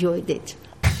 Enjoyed it.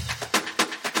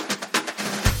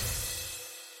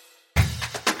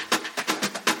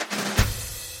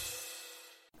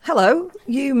 Hello.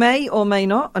 You may or may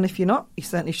not, and if you're not, you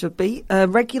certainly should be, a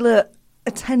regular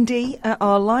attendee at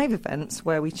our live events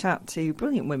where we chat to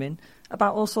brilliant women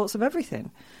about all sorts of everything.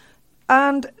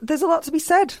 And there's a lot to be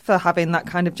said for having that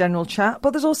kind of general chat, but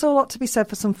there's also a lot to be said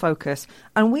for some focus.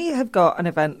 And we have got an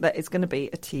event that is going to be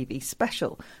a TV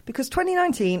special, because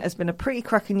 2019 has been a pretty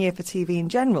cracking year for TV in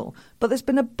general, but there's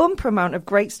been a bumper amount of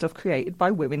great stuff created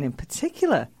by women in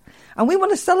particular. And we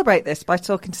want to celebrate this by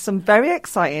talking to some very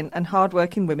exciting and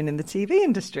hardworking women in the TV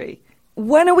industry.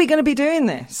 When are we going to be doing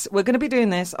this? We're going to be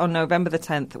doing this on November the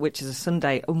 10th, which is a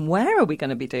Sunday. And where are we going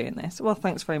to be doing this? Well,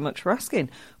 thanks very much for asking.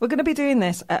 We're going to be doing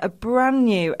this at a brand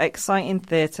new, exciting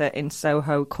theatre in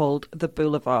Soho called The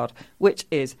Boulevard, which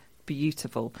is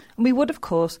beautiful. And we would, of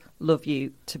course, love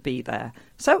you to be there.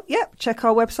 So, check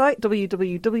our website,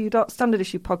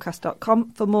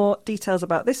 www.standardissuepodcast.com, for more details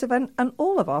about this event and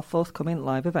all of our forthcoming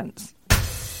live events.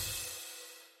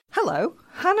 Hello,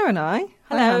 Hannah and I.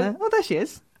 Hello. Hannah. Oh, there she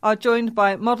is. Are joined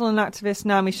by model and activist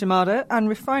Naomi Shimada and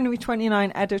Refinery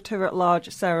 29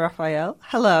 editor-at-large Sarah Raphael.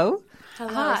 Hello.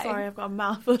 Hello. Hi. Sorry, I've got a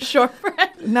mouthful of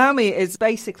shortbread. Naomi is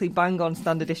basically bang on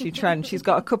standard issue trend. She's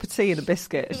got a cup of tea and a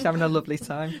biscuit. She's having a lovely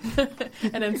time.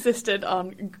 And insisted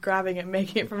on grabbing it and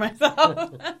making it for myself.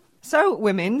 So,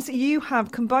 Women's, you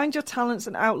have combined your talents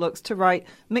and outlooks to write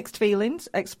Mixed Feelings,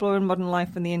 Exploring Modern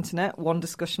Life and the Internet, One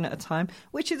Discussion at a Time,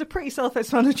 which is a pretty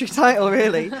self-explanatory title,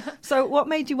 really. So what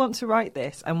made you want to write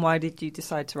this, and why did you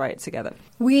decide to write it together?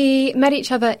 We met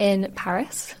each other in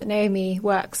Paris. Naomi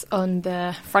works on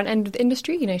the front end of the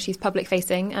industry. You know, she's public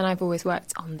facing, and I've always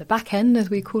worked on the back end,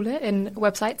 as we call it, in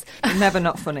websites. Never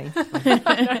not funny.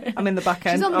 I'm in the back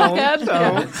end. She's on the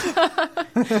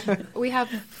back end. We have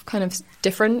kind of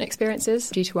different experiences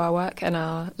due to our work and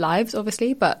our lives,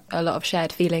 obviously, but a lot of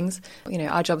shared feelings. You know,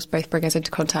 our jobs both bring us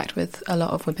into contact with a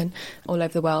lot of women all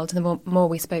over the world. And the more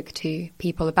we spoke to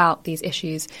people about these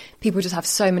issues, people just have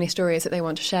so many stories that they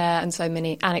want to share and so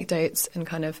many anecdotes and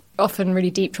kind of often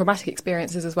really deep traumatic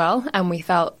experiences as well. And we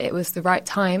felt it was the right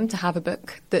time to have a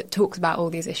book that talks about all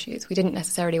these issues. We didn't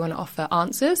necessarily want to offer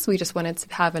answers. We just wanted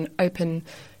to have an open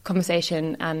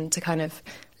conversation and to kind of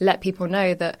let people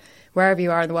know that wherever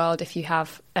you are in the world, if you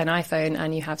have an iPhone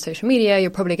and you have social media,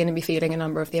 you're probably going to be feeling a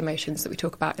number of the emotions that we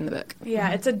talk about in the book. Yeah,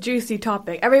 it's a juicy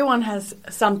topic. Everyone has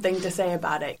something to say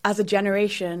about it. As a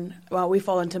generation, well, we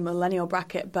fall into millennial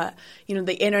bracket, but, you know,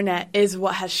 the internet is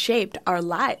what has shaped our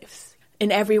lives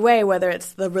in every way, whether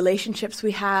it's the relationships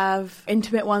we have,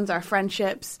 intimate ones, our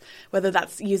friendships, whether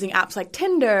that's using apps like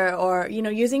Tinder or, you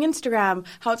know, using Instagram,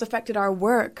 how it's affected our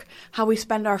work, how we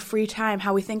spend our free time,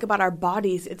 how we think about our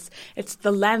bodies. It's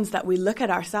the lens that we look at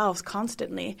ourselves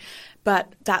constantly.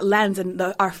 But that lens and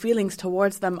our feelings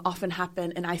towards them often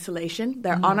happen in isolation.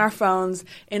 They're on our phones,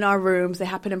 in our rooms, they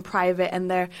happen in private,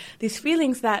 and they're these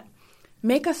feelings that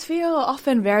make us feel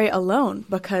often very alone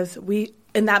because we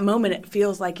in that moment, it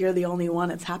feels like you're the only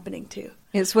one it's happening to.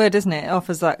 It's weird, isn't it? It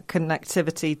offers that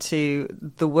connectivity to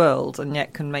the world and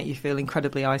yet can make you feel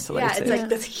incredibly isolated. Yeah, it's like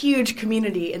this huge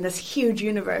community in this huge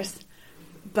universe.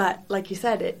 But like you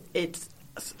said, it's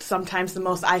sometimes the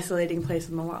most isolating place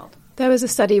in the world. There was a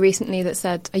study recently that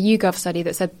said, a YouGov study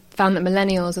that found that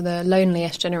millennials are the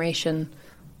loneliest generation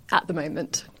at the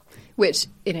moment, which,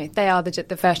 they are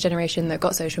the first generation that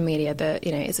got social media, that,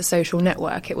 it's a social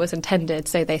network. It was intended,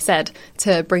 so they said,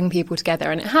 to bring people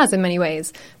together, and it has in many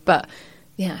ways. But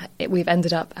yeah, we've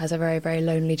ended up as a very, very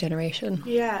lonely generation.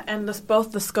 Yeah, and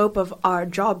both the scope of our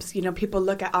jobs. People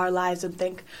look at our lives and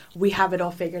think we have it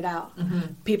all figured out.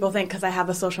 Mm-hmm. People think because I have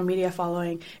a social media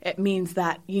following, it means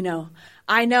that,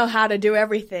 I know how to do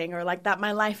everything, or like that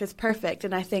my life is perfect.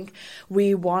 And I think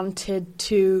we wanted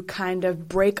to kind of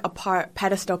break apart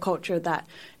pedestal culture that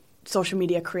social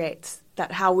media creates,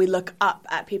 that how we look up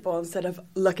at people instead of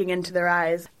looking into their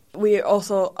eyes. We are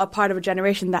also a part of a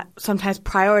generation that sometimes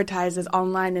prioritizes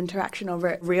online interaction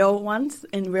over real ones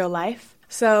in real life.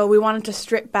 So we wanted to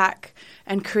strip back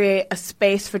and create a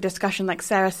space for discussion. Like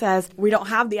Sarah says, we don't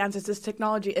have the answers. This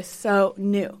technology is so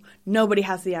new. Nobody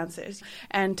has the answers.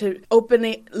 And to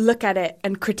openly look at it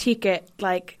and critique it,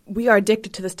 like, we are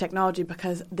addicted to this technology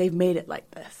because they've made it like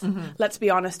this. Mm-hmm. Let's be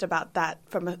honest about that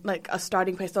from a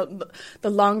starting place. So the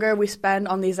longer we spend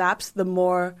on these apps, the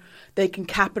more they can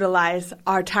capitalize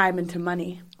our time into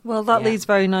money. Well, that leads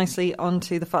very nicely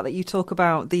onto the fact that you talk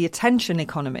about the attention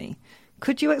economy.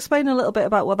 Could you explain a little bit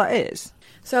about what that is?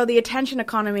 So the attention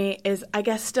economy is, I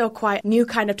guess, still quite new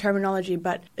kind of terminology,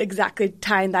 but exactly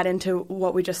tying that into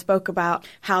what we just spoke about,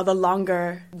 how the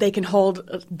longer they can hold,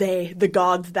 the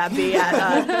gods that be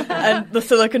at the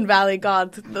Silicon Valley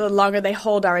gods, the longer they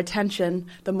hold our attention,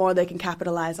 the more they can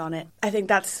capitalize on it. I think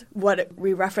that's what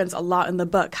we reference a lot in the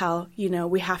book, how,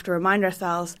 we have to remind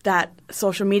ourselves that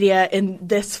social media in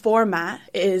this format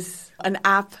is an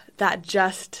app that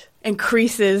just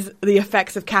increases the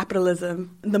effects of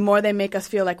capitalism. The more they make us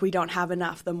feel like we don't have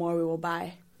enough, the more we will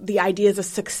buy. The ideas of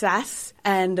success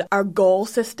and our goal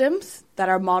systems that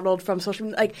are modeled from social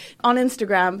media. Like on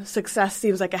Instagram, success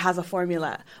seems like it has a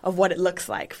formula of what it looks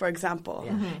like, for example.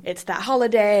 Yeah. Mm-hmm. It's that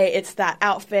holiday, it's that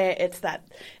outfit, it's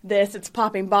it's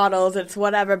popping bottles, it's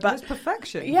whatever. But it's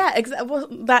perfection. Yeah, well,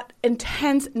 that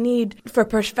intense need for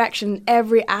perfection in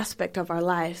every aspect of our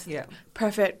lives. Yeah.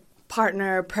 Perfect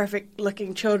partner, perfect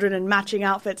looking children and matching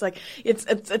outfits. Like it's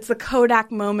the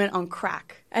Kodak moment on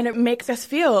crack. And it makes us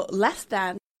feel less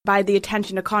than. By the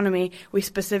attention economy, we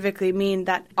specifically mean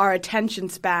that our attention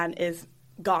span is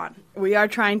gone. We are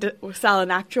trying to sell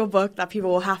an actual book that people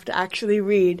will have to actually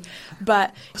read,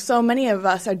 but so many of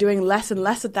us are doing less and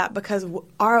less of that because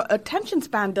our attention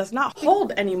span does not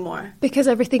hold anymore. Because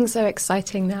everything's so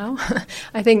exciting now.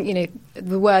 I think,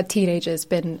 the word teenager's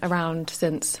been around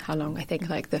since, how long? I think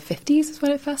like the 50s is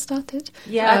when it first started.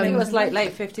 Yeah, I think it was like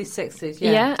late 50s, 60s,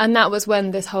 Yeah, and that was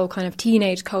when this whole kind of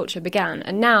teenage culture began.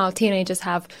 And now teenagers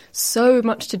have so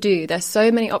much to do. There's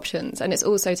so many options, and it's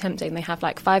all so tempting. They have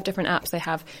like 5 different apps. They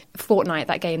have Fortnite,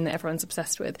 that game that everyone's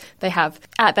obsessed with. They have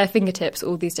at their fingertips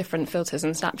all these different filters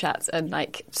and Snapchats and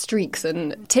like streaks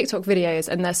and TikTok videos,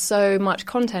 and there's so much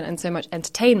content and so much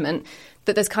entertainment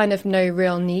that there's kind of no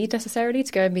real need necessarily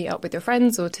to go and meet up with your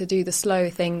friends or to do the slow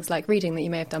things like reading that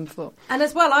you may have done before. And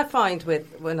as well, I find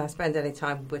when I spend any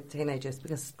time with teenagers,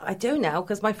 because I do now,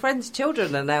 because my friends'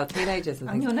 children are now teenagers.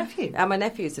 And your nephew. And my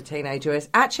nephew's a teenager. Is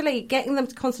actually getting them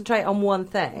to concentrate on one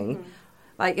thing. Mm-hmm.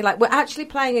 Like, we're actually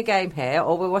playing a game here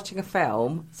or we're watching a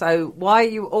film, so why are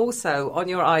you also on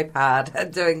your iPad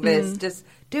and doing this? Just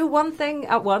do one thing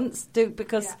at once,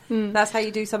 because that's how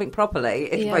you do something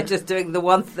properly, by just doing the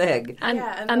one thing.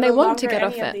 And they want to get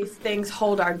off it. Of these things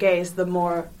hold our gaze, the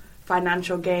more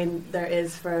financial gain there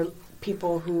is for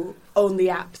people who own the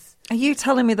apps. Are you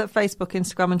telling me that Facebook,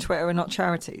 Instagram and Twitter are not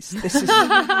charities? This is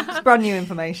it's brand new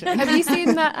information. Have you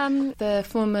seen that the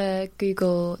former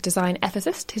Google design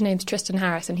ethicist, his name's Tristan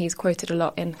Harris, and he's quoted a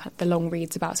lot in the long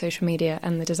reads about social media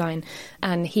and the design.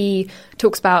 And he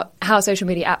talks about how social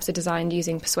media apps are designed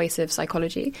using persuasive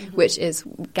psychology, which is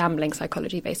gambling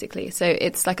psychology, basically. So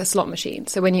it's like a slot machine.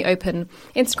 So when you open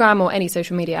Instagram or any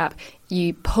social media app,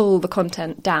 you pull the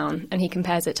content down, and he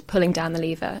compares it to pulling down the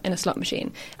lever in a slot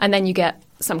machine. And then you get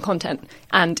some content,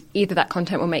 and either that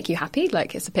content will make you happy,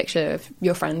 like it's a picture of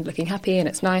your friend looking happy and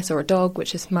it's nice, or a dog,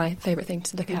 which is my favourite thing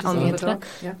to look at on the internet.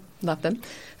 Yeah. Love them.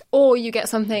 Or you get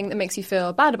something that makes you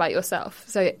feel bad about yourself.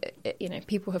 So,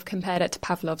 people have compared it to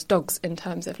Pavlov's dogs in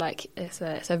terms of like it's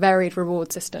a varied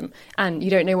reward system, and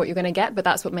you don't know what you're going to get, but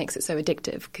that's what makes it so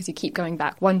addictive, because you keep going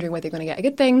back wondering whether you're going to get a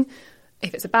good thing,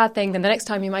 if it's a bad thing, then the next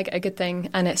time you might get a good thing,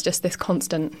 and it's just this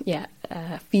constant,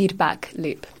 feedback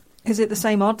loop. Is it the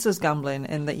same odds as gambling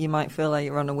in that you might feel like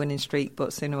you're on a winning streak,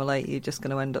 but sooner or later you're just going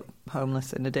to end up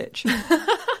homeless in a ditch?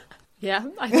 Yeah,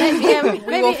 I think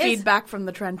We will feedback from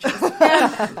the trenches.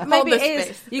 Maybe this it is.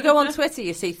 space. You go on Twitter,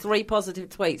 you see 3 positive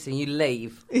tweets, and you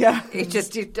leave. Yeah. It's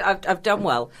just I've done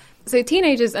well. So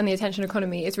teenagers and the attention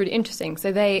economy is really interesting.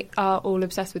 So they are all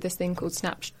obsessed with this thing called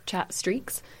Snapchat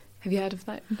streaks. Have you heard of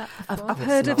that before? I've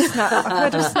heard of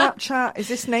Snapchat. Is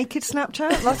this naked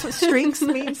Snapchat? That's what streaks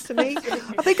means to me.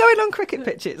 Are they going on cricket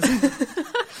pitches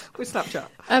with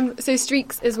Snapchat? So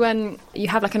streaks is when you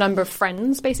have like a number of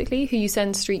friends basically who you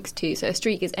send streaks to. So a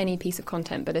streak is any piece of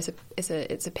content, but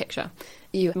it's a picture.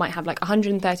 You might have like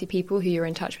 130 people who you're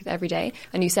in touch with every day,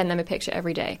 and you send them a picture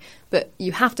every day. But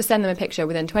you have to send them a picture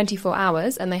within 24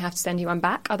 hours, and they have to send you one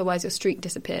back. Otherwise, your streak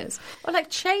disappears. Well, like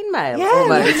chainmail Yeah,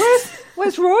 almost.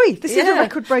 where's Roy? This is a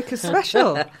record breaker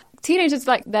special. Teenagers,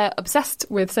 they're obsessed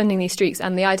with sending these streaks,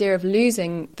 and the idea of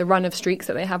losing the run of streaks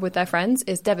that they have with their friends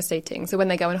is devastating. So when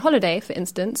they go on holiday, for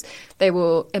instance, they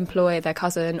will employ their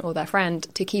cousin or their friend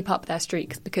to keep up their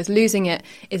streaks, because losing it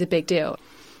is a big deal.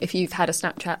 If you've had a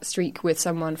Snapchat streak with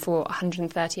someone for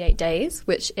 138 days,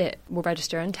 which it will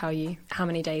register and tell you how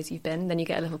many days you've been, then you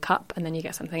get a little cup, and then you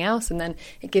get something else, and then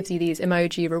it gives you these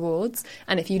emoji rewards.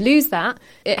 And if you lose that,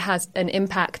 it has an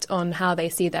impact on how they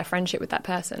see their friendship with that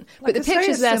person. Like but the a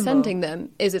pictures status they're symbol. sending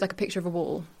them is like a picture of a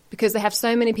wall. Because they have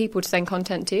so many people to send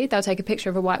content to, they'll take a picture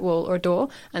of a white wall or a door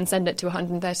and send it to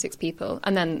 136 people.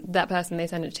 And then that person they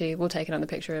send it to will take another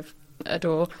picture of a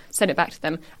door, send it back to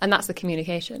them. And that's the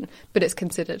communication. But it's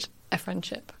considered a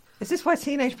friendship. Is this why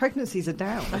teenage pregnancies are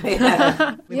down?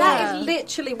 That is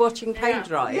literally watching paint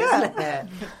dry, isn't it?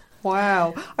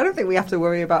 Wow. I don't think we have to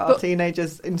worry about our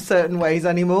teenagers in certain ways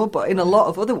anymore, but in a lot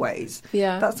of other ways.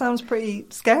 Yeah. That sounds pretty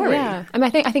scary. Yeah. I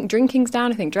mean, I think drinking's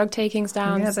down, I think drug taking's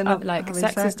down, Yeah, they're not like having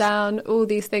sex is sex. down, all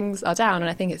these things are down. And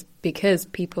I think it's because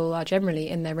people are generally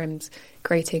in their rooms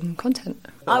creating content.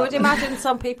 I would imagine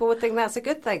some people would think that's a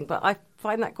good thing, but I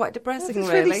find that quite depressing, It's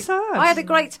really. really sad. I had a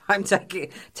great time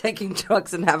taking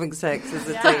drugs and having sex as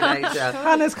a teenager.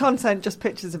 Hannah's content, just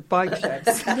pictures of bike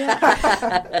sheds.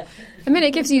 I mean,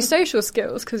 it gives you social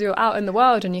skills because you're out in the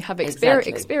world and you have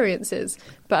Exactly. experiences.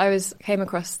 But I came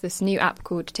across this new app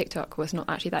called TikTok. Well, it's not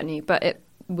actually that new, but it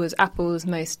was Apple's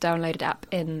most downloaded app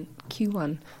in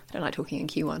Q1. I don't like talking in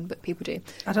Q1, but people do.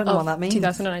 I don't know what that means.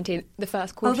 2019, the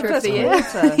first Oh, quarter the of first the year.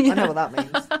 quarter. I know what that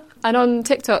means. And on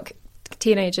TikTok,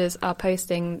 teenagers are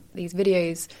posting these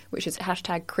videos, which is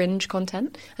hashtag cringe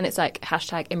content. And it's like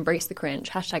hashtag embrace the cringe,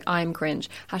 hashtag I'm cringe,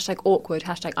 hashtag awkward,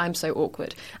 hashtag I'm so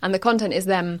awkward. And the content is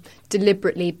them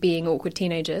deliberately being awkward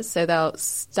teenagers. So they'll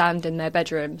stand in their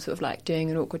bedroom sort of like doing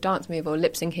an awkward dance move or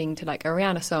lip syncing to like a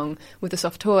Rihanna song with a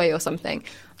soft toy or something.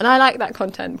 And I like that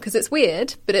content because it's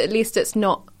weird, but at least it's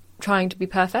not trying to be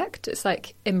perfect. It's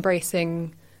like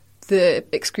embracing the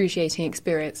excruciating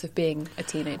experience of being a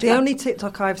teenager. The only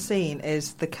TikTok I've seen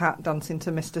is the cat dancing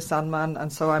to Mr. Sandman,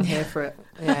 and so I'm here for it.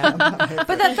 Yeah, I'm here for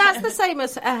But it. that's the same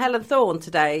as Helen Thorne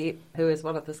today, who is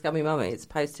one of the Scummy Mummies,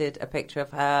 posted a picture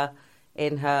of her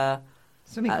in her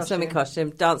swimming costume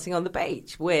dancing on the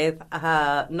beach with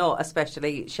her not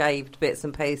especially shaved bits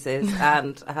and pieces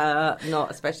and her not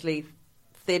especially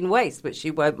thin waist, which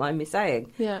you won't mind me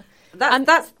saying. Yeah.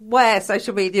 That's where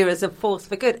social media is a force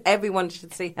for good. Everyone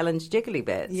should see Helen's jiggly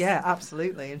bits. Yeah,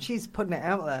 absolutely. And she's putting it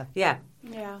out there. Yeah.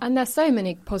 Yeah. And there's so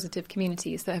many positive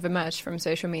communities that have emerged from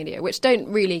social media, which don't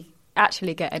really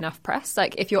actually get enough press.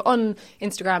 Like if you're on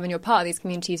Instagram and you're part of these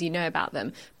communities, you know about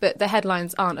them, but the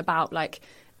headlines aren't about like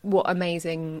what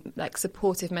amazing, like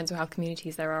supportive mental health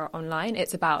communities there are online.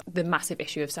 It's about the massive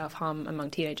issue of self-harm among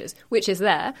teenagers, which is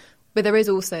there, but there is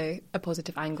also a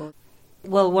positive angle.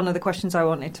 Well, one of the questions I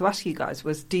wanted to ask you guys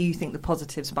was, do you think the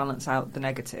positives balance out the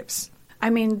negatives?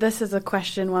 I mean, this is a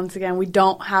question, once again, we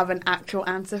don't have an actual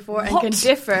answer for and What? can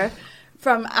differ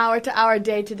from hour to hour,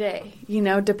 day to day, you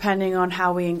know, depending on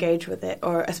how we engage with it,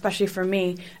 or especially for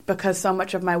me, because so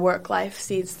much of my work life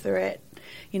seeds through it.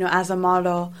 You know, as a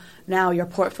model, now your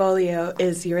portfolio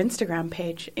is your Instagram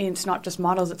page. And it's not just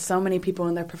models, it's so many people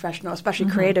in their professional,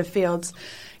 especially creative fields.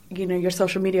 You know, your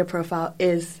social media profile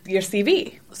is your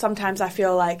CV. Sometimes I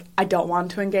feel like I don't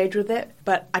want to engage with it,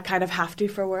 but I kind of have to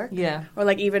for work. Yeah. Or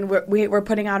like even we're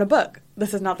putting out a book.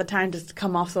 This is not the time to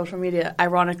come off social media,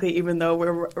 ironically, even though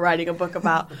we're writing a book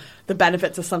about the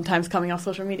benefits of sometimes coming off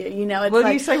social media. You know, it's Well,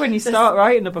 like you say when you start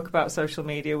writing a book about social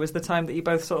media was the time that you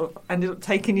both sort of ended up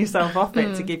taking yourself off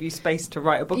it to give you space to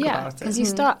write a book Yeah, about it. because you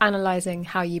start analysing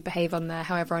how you behave on there,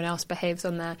 how everyone else behaves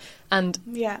on there. And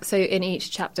Yeah. so in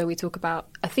each chapter we talk about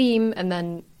a theme, and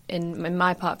then in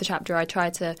my part of the chapter, I try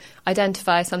to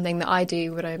identify something that I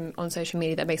do when I'm on social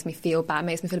media that makes me feel bad,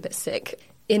 makes me feel a bit sick.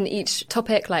 In each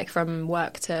topic, like from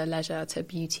work to leisure to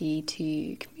beauty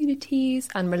to communities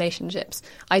and relationships,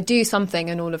 I do something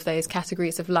in all of those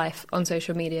categories of life on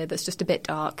social media that's just a bit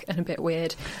dark and a bit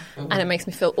weird, and it makes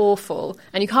me feel awful.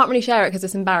 And you can't really share it because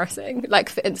it's embarrassing. Like,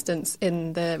 for instance,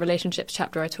 in the relationships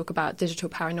chapter, I talk about digital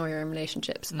paranoia in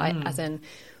relationships, as in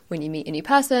when you meet a new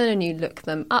person and you look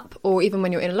them up, or even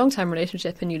when you're in a long-term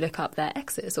relationship and you look up their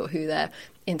exes or who they're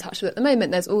in touch with at the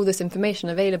moment, there's all this information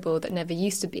available that never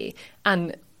used to be.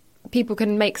 And people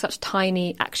can make such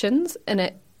tiny actions, and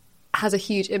it has a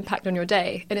huge impact on your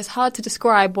day. And it's hard to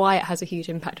describe why it has a huge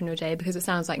impact on your day, because it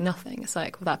sounds like nothing. It's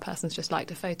like, well, that person's just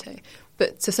liked a photo.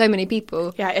 But to so many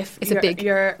people, if it's a big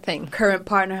your thing. Current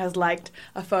partner has liked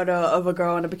a photo of a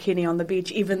girl in a bikini on the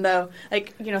beach, even though,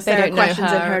 like, you know, They Sarah don't know questions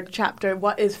in her. her chapter,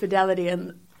 what is fidelity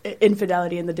and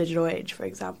infidelity in the digital age, for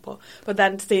example. But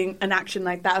then seeing an action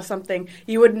like that of something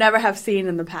you would never have seen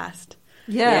in the past.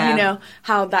 Yeah. You know,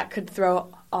 how that could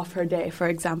throw off her day, for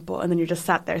example, and then you're just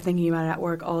sat there thinking about it at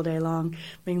work all day long,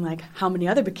 being like, how many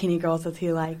other bikini girls does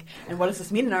he like, and what does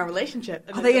this mean in our relationship?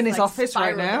 And Are it's they in just, his like, office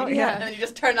right spiraling. now? Yeah. And then you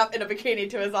just turn up in a bikini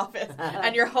to his office,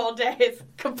 and your whole day is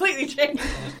completely changed.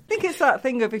 I think it's that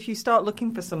thing of, if you start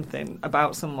looking for something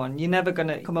about someone, you're never going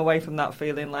to come away from that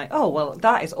feeling like, oh, well,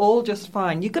 that is all just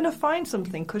fine. You're going to find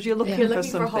something because you're looking You're for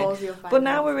looking for something. holes, you'll find But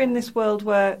now them. we're in this world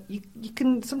where you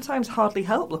can sometimes hardly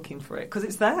help looking for it because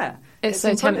it's there. It's so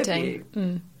in front of tempting.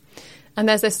 you. And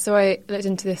there's this, so I looked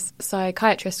into this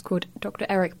psychiatrist called Dr.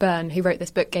 Eric Byrne, who wrote this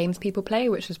book, Games People Play,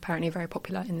 which was apparently very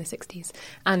popular in the 60s.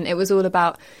 And it was all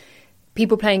about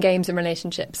people playing games in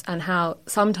relationships, and how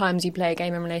sometimes you play a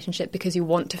game in a relationship because you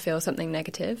want to feel something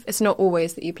negative. It's not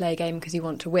always that you play a game because you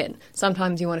want to win.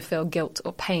 Sometimes you want to feel guilt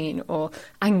or pain or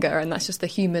anger, and that's just the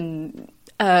human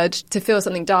urge to feel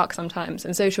something dark sometimes.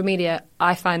 And social media,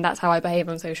 I find that's how I behave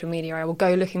on social media. I will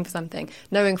go looking for something,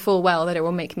 knowing full well that it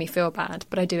will make me feel bad,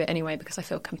 but I do it anyway because I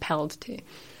feel compelled to.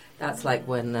 That's like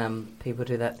when people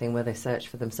do that thing where they search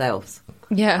for themselves.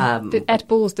 Yeah, Ed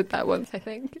Balls did that once, I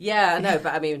think. Yeah, no,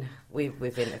 but I mean,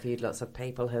 we've interviewed lots of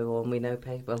people and we know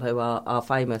people who are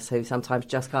famous, who sometimes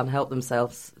just can't help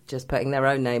themselves just putting their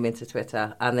own name into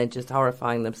Twitter and then just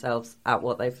horrifying themselves at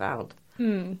what they found.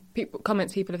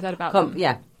 Comments people have said about them.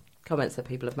 Yeah, comments that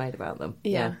people have made about them.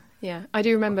 Yeah. I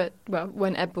do remember, well,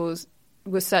 when Ed Balls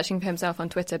was searching for himself on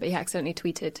Twitter, but he accidentally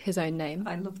tweeted his own name.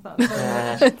 I love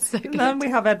that. It's so And then we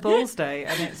have Ed Balls Day,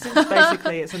 and it's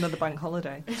basically it's another bank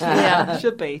holiday. Yeah. It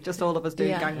should be just all of us doing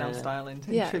Yeah. Gangnam Style in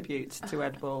Yeah. tribute to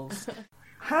Ed Balls.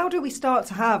 How do we start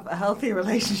to have a healthy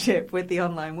relationship with the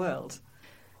online world?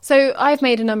 So I've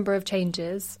made a number of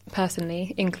changes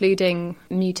personally, including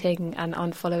muting and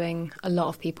unfollowing a lot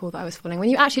of people that I was following.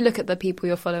 When you actually look at the people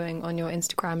you're following on your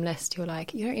Instagram list, you're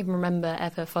like, you don't even remember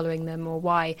ever following them or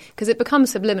why, because it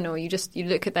becomes subliminal. You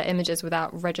look at their images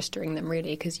without registering them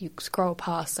really, because you scroll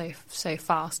past so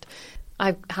fast.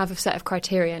 I have a set of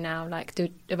criteria now, like,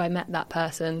 have I met that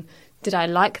person? Did I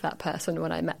like that person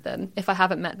when I met them? If I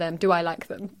haven't met them, do I like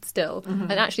them still?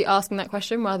 And actually asking that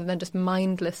question rather than just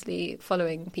mindlessly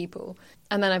following people.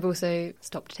 And then I've also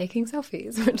stopped taking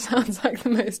selfies, which sounds like the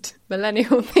most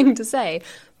millennial thing to say.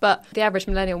 But the average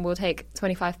millennial will take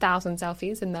 25,000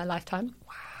 selfies in their lifetime.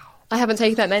 I haven't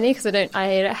taken that many because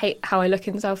I hate how I look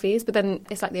in selfies, but then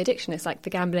it's like the addiction. It's like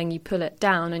the gambling. You pull it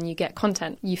down and you get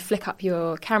content. You flick up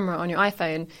your camera on your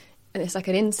iPhone and it's like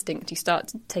an instinct. You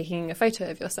start taking a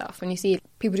photo of yourself, and you see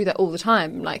people do that all the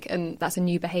time, and that's a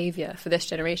new behaviour for this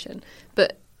generation.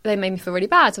 But they made me feel really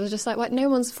bad. So I was just like, well, no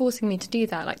one's forcing me to do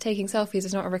that. Like, taking selfies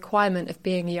is not a requirement of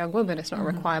being a young woman. It's not a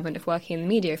requirement of working in the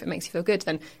media. If it makes you feel good,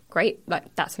 then great.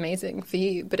 Like, that's amazing for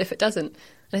you. But if it doesn't,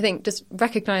 and I think just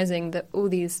recognising that all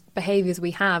these behaviours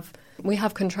we have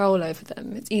control over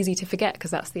them. It's easy to forget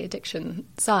because that's the addiction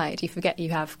side. You forget you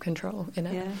have control in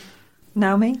it. Yeah.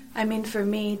 Naomi? I mean, for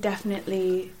me,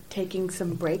 definitely taking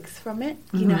some breaks from it.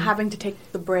 You know, having to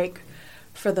take the break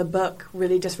for the book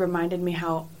really just reminded me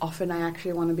how often I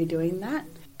actually want to be doing that.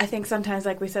 I think sometimes,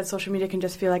 like we said, social media can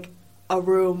just feel like a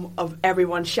room of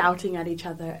everyone shouting at each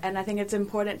other. And I think it's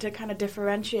important to kind of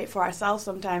differentiate for ourselves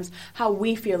sometimes how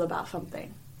we feel about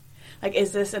something. Like,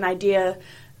 is this an idea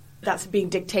that's being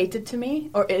dictated to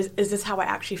me, or is this how I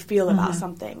actually feel about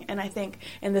something? And I think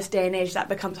in this day and age that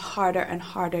becomes harder and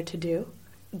harder to do.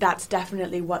 That's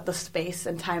definitely what the space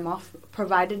and time off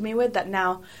provided me with, that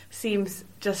now seems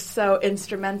just so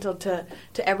instrumental to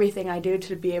everything I do,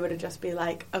 to be able to just be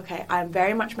like, okay, I'm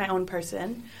very much my own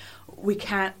person. We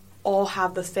can't all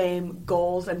have the same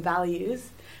goals and values,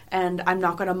 and I'm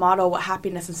not going to model what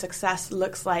happiness and success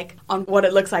looks like on what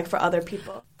it looks like for other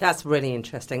people. That's really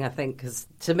interesting, I think, because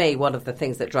to me, one of the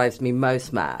things that drives me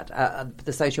most mad,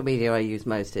 the social media I use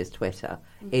most is Twitter,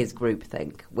 is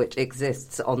groupthink, which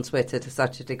exists on Twitter to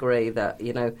such a degree that,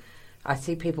 you know, I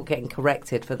see people getting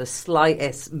corrected for the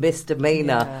slightest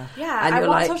misdemeanor. Yeah, and I you're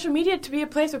want like, social media to be a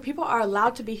place where people are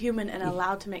allowed to be human and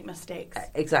allowed to make mistakes.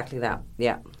 Exactly that,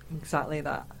 yeah. Exactly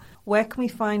that. Where can we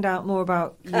find out more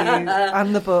about you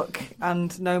and the book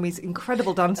and Naomi's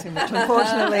incredible dancing, which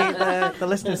unfortunately the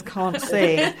listeners can't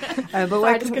see? But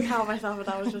I just couldn't help myself, but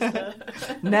that was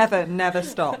just Never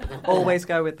stop. Always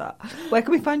go with that. Where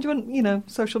can we find you on, you know,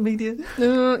 social media?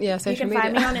 Yeah, social You can media.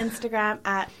 find me on Instagram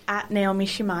at Naomi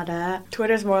Shimada.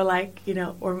 Twitter's more like, you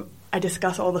know, or I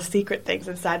discuss all the secret things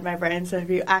inside my brain. So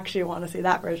if you actually want to see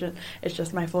that version, it's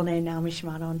just my full name, Naomi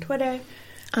Shimada, on Twitter.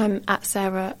 I'm at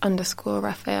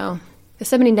Sarah_Raphael. There's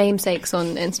so many namesakes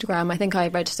on Instagram. I think I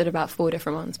registered about 4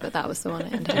 different ones, but that was the one I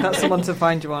ended up. That's the one to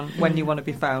find you on when you want to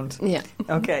be found. Yeah.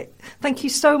 Okay. Thank you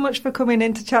so much for coming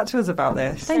in to chat to us about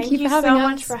this. Thank you for so having us.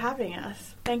 much for having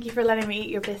us. Thank you for letting me eat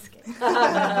your biscuit.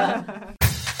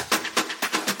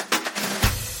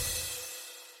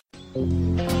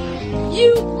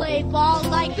 You play ball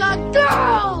like a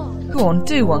girl! Go on,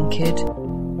 do one, kid.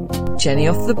 Jenny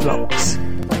off the blocks.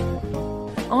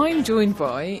 I'm joined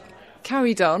by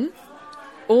Carrie Dunn,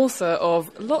 author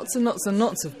of lots and lots and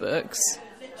lots of books,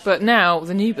 but now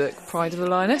the new book, Pride of the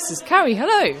Lionesses. Carrie,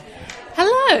 hello.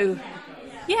 Hello.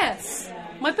 Yes,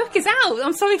 my book is out.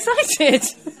 I'm so excited.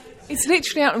 It's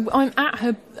literally out. I'm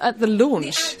at the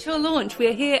launch. The actual launch. We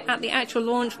are here at the actual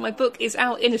launch. My book is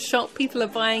out in a shop. People are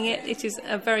buying it. It is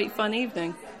a very fun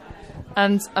evening.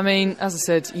 And, I mean, as I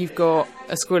said, you've got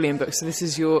a Squillian book, so this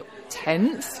is your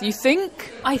 10th, you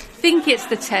think? I think it's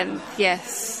the 10th,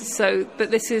 yes. So, but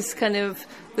this is kind of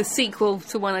the sequel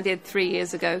to one I did 3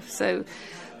 years ago. So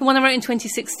the one I wrote in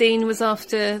 2016 was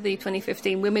after the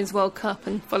 2015 Women's World Cup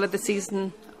and followed the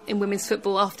season in women's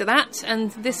football after that.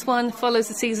 And this one follows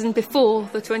the season before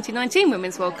the 2019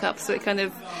 Women's World Cup. So it kind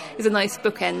of is a nice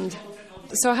bookend.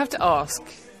 So I have to ask,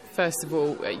 first of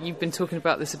all, you've been talking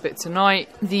about this a bit tonight.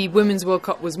 The Women's World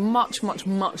Cup was much, much,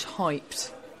 much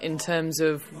hyped in terms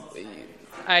of,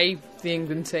 A, the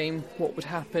England team, what would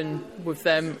happen with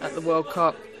them at the World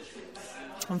Cup.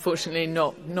 Unfortunately,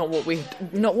 not what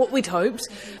we'd hoped,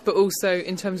 but also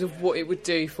in terms of what it would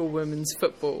do for women's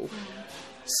football.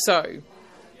 So,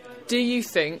 do you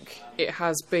think it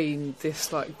has been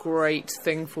this like great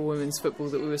thing for women's football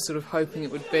that we were sort of hoping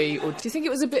it would be, or do you think it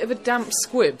was a bit of a damp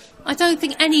squib? I don't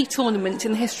think any tournament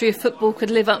in the history of football could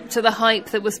live up to the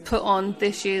hype that was put on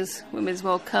this year's Women's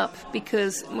World Cup,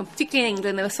 because, well, particularly in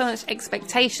England, there was so much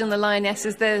expectation on the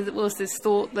Lionesses. There was this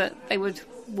thought that they would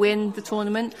win the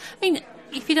tournament. I mean,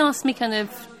 if you'd asked me kind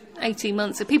of 18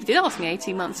 months ago, people did ask me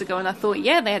 18 months ago, and I thought,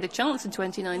 yeah, they had a chance in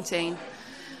 2019.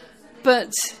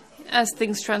 But as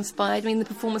things transpired, I mean, the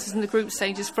performances in the group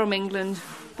stages from England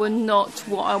were not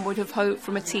what I would have hoped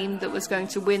from a team that was going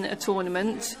to win a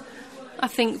tournament. I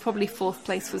think probably 4th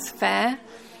place was fair.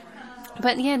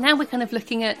 But yeah, now we're kind of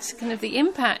looking at kind of the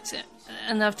impact,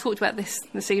 and I've talked about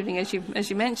this evening, as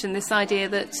you mentioned, this idea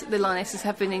that the Lionesses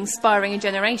have been inspiring a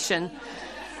generation.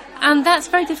 And that's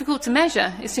very difficult to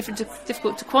measure. It's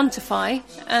difficult to quantify.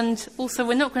 And also,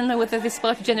 we're not going to know whether this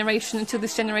sparked a generation until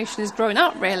this generation has grown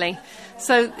up, really.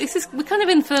 So we're kind of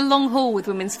in for the long haul with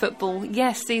women's football.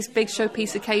 Yes, these big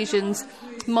showpiece occasions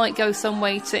might go some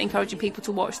way to encouraging people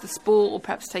to watch the sport or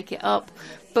perhaps take it up.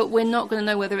 But we're not going to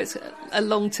know whether it's a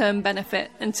long-term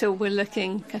benefit until we're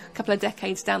looking a couple of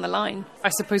decades down the line. I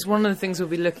suppose one of the things we'll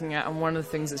be looking at, and one of the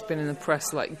things that's been in the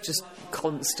press like just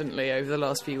constantly over the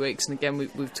last few weeks, and again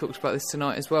we've talked about this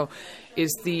tonight as well, is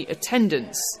the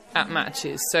attendance at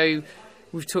matches. So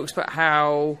we've talked about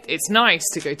how it's nice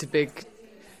to go to big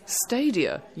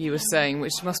stadia, you were saying,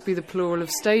 which must be the plural of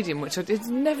stadium, which it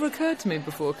never occurred to me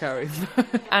before, Carrie.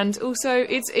 And also,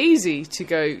 it's easy to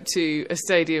go to a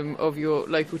stadium of your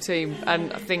local team,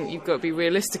 and I think you've got to be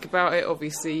realistic about it.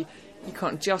 Obviously, you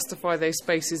can't justify those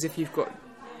spaces if you've got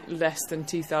less than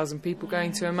 2,000 people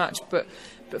going to a match. But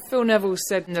Phil Neville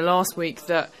said in the last week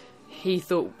that he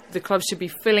thought the club should be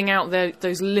filling out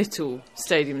those little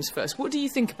stadiums first. What do you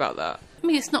think about that? I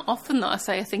mean, it's not often that I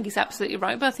say I think he's absolutely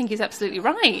right, but I think he's absolutely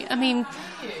right. I mean,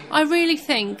 I really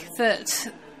think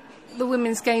that the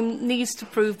women's game needs to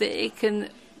prove that it can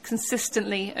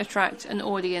consistently attract an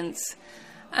audience.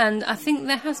 And I think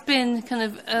there has been kind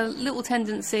of a little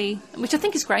tendency, which I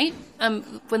think is great,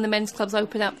 when the men's clubs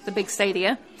open up the big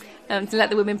stadia, to let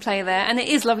the women play there. And it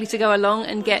is lovely to go along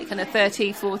and get kind of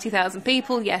 30, 40,000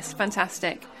 people. Yes,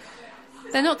 fantastic.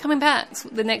 They're not coming back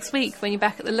the next week when you're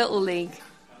back at the Little League.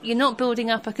 you're not building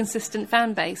up a consistent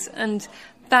fan base. And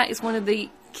that is one of the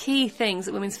key things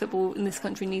that women's football in this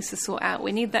country needs to sort out.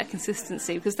 We need that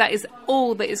consistency, because that is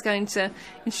all that is going to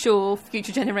ensure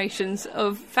future generations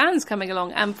of fans coming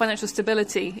along and financial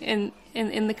stability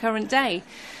in the current day.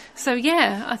 So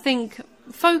yeah, I think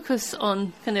focus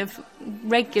on kind of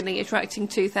regularly attracting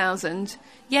 2,000.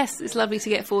 Yes, it's lovely to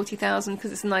get 40,000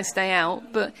 because it's a nice day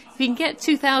out, but if you can get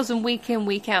 2,000 week in,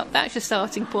 week out, that's your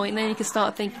starting point, and then you can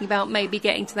start thinking about maybe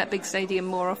getting to that big stadium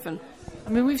more often. I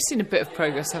mean, we've seen a bit of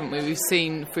progress, haven't we? We've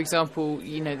seen, for example,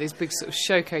 these big sort of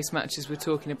showcase matches we're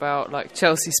talking about, like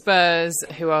Chelsea Spurs,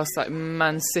 who else, like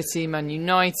Man City, Man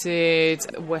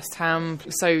United, West Ham.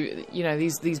 So,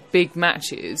 these big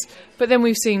matches. But then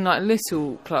we've seen, like,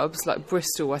 little clubs, like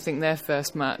Bristol, I think their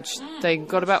first match, they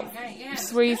got about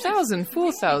 3,000,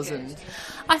 4,000.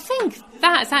 I think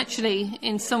that's actually,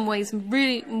 in some ways,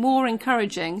 really more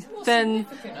encouraging than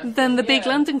the big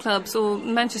London clubs or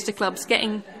Manchester clubs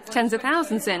getting tens of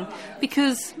thousands in,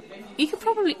 because you could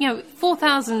probably,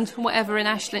 4,000 whatever in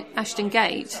Ashton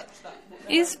Gate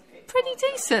is pretty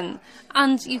decent,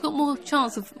 and you've got more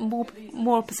chance of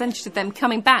more percentage of them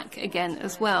coming back again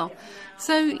as well.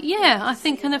 So yeah, I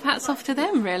think kind of hats off to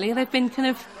them, really. They've been kind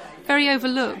of very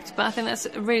overlooked, but I think that's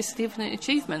a really significant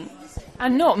achievement.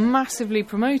 And not massively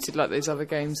promoted like those other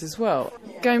games as well.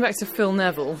 Going back to Phil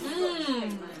Neville,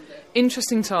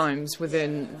 interesting times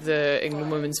within the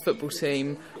England women's football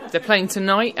team. They're playing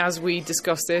tonight as we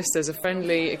discuss this. There's a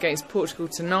friendly against Portugal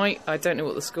tonight. I don't know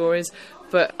what the score is,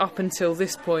 but up until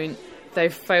this point,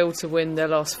 they've failed to win their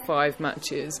last 5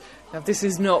 matches. Now, this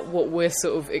is not what we're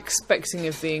sort of expecting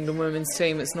of the England women's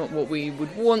team. It's not what we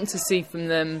would want to see from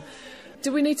them.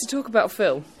 Do we need to talk about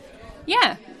Phil?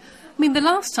 Yeah. I mean, the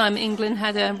last time England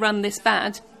had a run this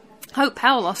bad, Hope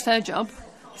Powell lost her job.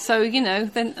 So,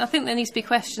 then I think there needs to be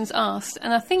questions asked.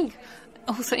 And I think,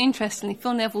 also interestingly,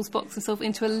 Phil Neville's boxed himself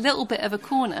into a little bit of a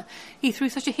corner. He threw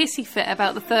such a hissy fit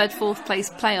about the 3rd, 4th place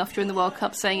playoff during the World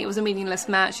Cup, saying it was a meaningless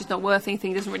match, it's not worth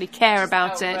anything, he doesn't really care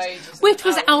about it. Which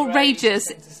was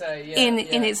outrageous in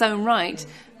its own right.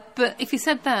 But if you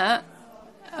said that,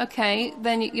 OK,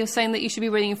 then you're saying that you should be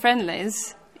winning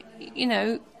friendlies,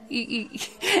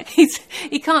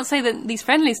 He can't say that these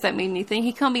friendlies don't mean anything.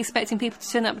 He can't be expecting people to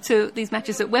turn up to these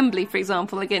matches at Wembley, for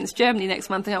example, against Germany next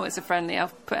month. Oh, it's a friendly, I'll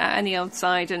put out any old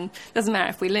side and it doesn't matter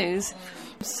if we lose.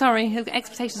 Sorry, his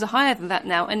expectations are higher than that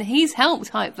now, and he's helped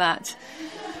hype that.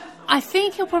 I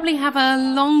think he'll probably have a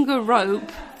longer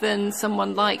rope than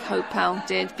someone like Hope Powell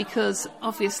did, because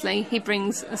obviously he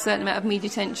brings a certain amount of media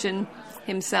attention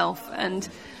himself, and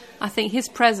I think his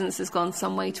presence has gone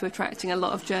some way to attracting a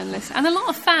lot of journalists and a lot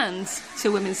of fans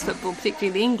to women's football,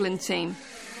 particularly the England team.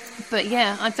 But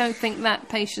yeah, I don't think that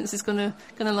patience is going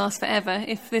to last forever.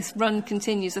 If this run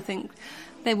continues, I think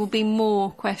there will be more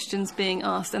questions being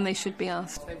asked, and they should be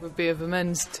asked. It would be of a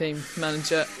men's team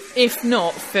manager. If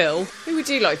not Phil, who would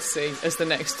you like to see as the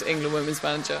next England women's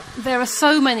manager? There are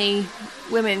so many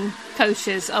women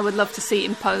coaches I would love to see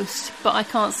in post, but I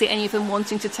can't see any of them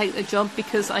wanting to take the job,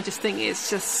 because I just think it's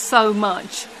just so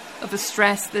much of a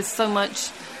stress. There's so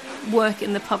much work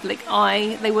in the public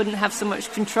eye. They wouldn't have so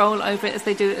much control over it as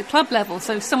they do at the club level.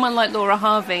 So someone like Laura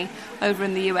Harvey over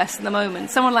in the US at the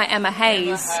moment, someone like Emma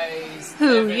Hayes,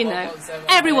 who,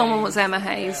 everyone wants Emma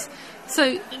Hayes.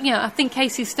 So, I think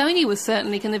Casey Stoney was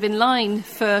certainly kind of in line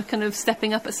for kind of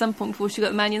stepping up at some point before she got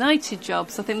the Man United job.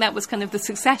 So I think that was kind of the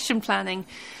succession planning.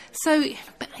 So,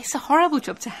 but it's a horrible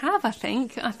job to have, I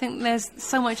think. I think there's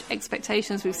so much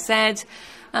expectation, as we've said.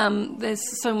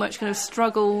 There's so much kind of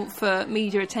struggle for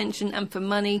media attention and for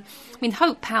money. I mean,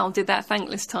 Hope Powell did that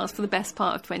thankless task for the best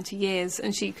part of 20 years,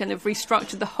 and she kind of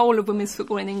restructured the whole of women's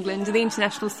football in England, the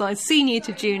international side, senior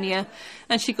to junior,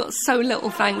 and she got so little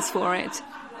thanks for it.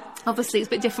 Obviously, it's a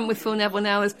bit different with Phil Neville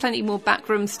now. There's plenty more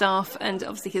backroom staff, and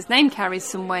obviously his name carries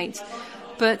some weight.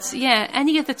 But, yeah,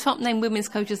 any of the top-name women's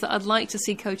coaches that I'd like to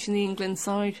see coaching the England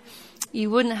side, you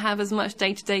wouldn't have as much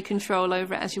day-to-day control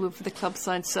over it as you would for the club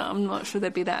side, so I'm not sure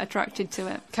they'd be that attracted to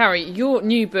it. Carrie, your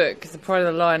new book, The Pride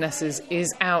of the Lionesses,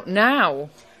 is out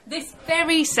now. This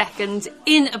very second,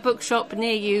 in a bookshop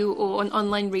near you or an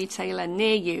online retailer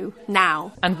near you,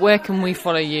 now. And where can we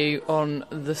follow you on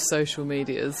the social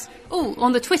medias? Oh,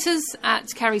 on the Twitters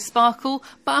at Carrie Sparkle,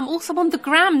 but I'm also on the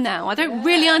gram now. I don't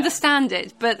really understand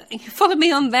it, but follow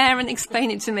me on there and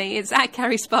explain it to me. It's at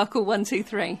Carrie Sparkle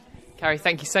 123. Carrie,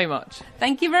 thank you so much.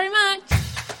 Thank you very much.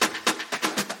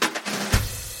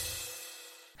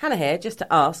 Hannah here, just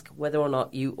to ask whether or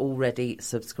not you already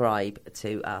subscribe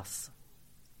to us.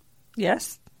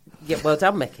 Yes. Yeah, well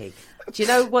done, Mickey. Do you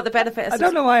know what the benefit is? I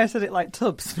don't know why I said it like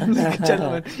Tubbs,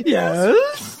 gentlemen.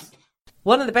 Yes.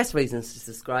 One of the best reasons to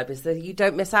subscribe is that you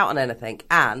don't miss out on anything.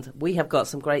 And we have got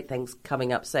some great things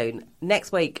coming up soon.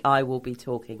 Next week, I will be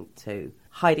talking to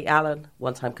Heidi Allen,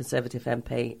 one-time Conservative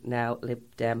MP, now Lib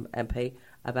Dem MP,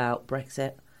 about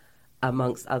Brexit,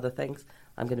 amongst other things.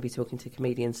 I'm going to be talking to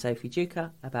comedian Sophie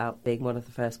Duker about being one of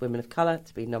the first women of colour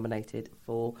to be nominated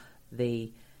for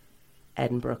the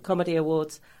Edinburgh Comedy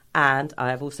Awards. And I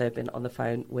have also been on the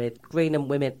phone with Greenham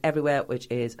Women Everywhere, which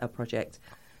is a project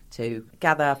to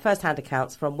gather first-hand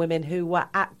accounts from women who were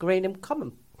at Greenham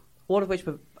Common, all of which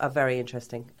are very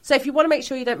interesting. So if you want to make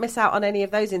sure you don't miss out on any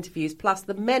of those interviews, plus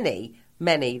the many,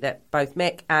 many that both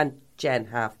Mick and Jen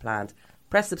have planned,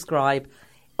 press subscribe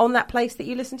on that place that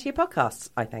you listen to your podcasts.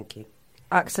 I thank you.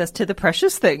 Access to the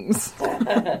precious things.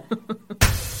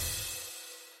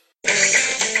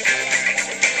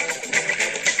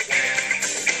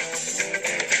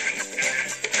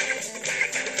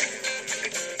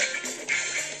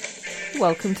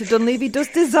 Welcome to Dunleavy Does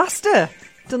Disaster.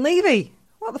 Dunleavy,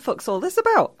 what the fuck's all this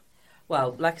about?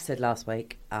 Well, like I said last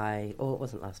week, it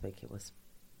wasn't last week, it was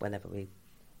whenever we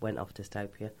went off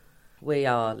dystopia. We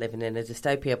are living in a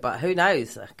dystopia, but who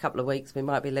knows? A couple of weeks we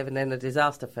might be living in a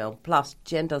disaster film. Plus,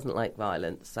 Jen doesn't like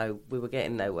violence, so we were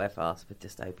getting nowhere fast with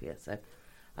dystopia. So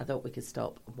I thought we could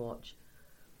stop and watch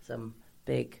some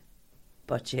big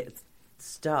budget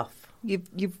stuff.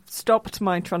 You've stopped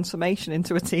my transformation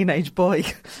into a teenage boy.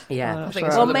 Yeah. I think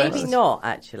it's Well, for the maybe best. not,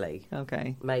 actually.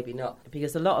 Okay. Maybe not.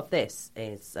 Because a lot of this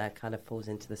is kind of falls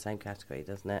into the same category,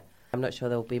 doesn't it? I'm not sure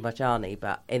there will be much Arnie,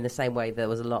 but in the same way there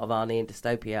was a lot of Arnie in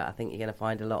Dystopia, I think you're going to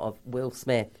find a lot of Will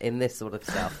Smith in this sort of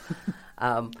stuff.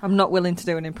 I'm not willing to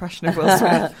do an impression of Will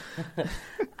Smith.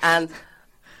 And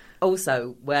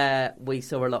also, where we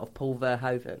saw a lot of Paul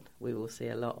Verhoeven, we will see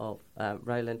a lot of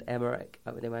Roland Emmerich,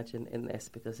 I would imagine, in this,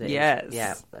 because it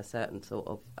is a certain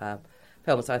sort of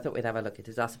film. So I thought we'd have a look at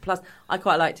disaster. Plus, I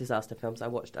quite like disaster films. I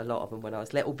watched a lot of them when I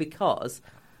was little, because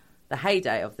the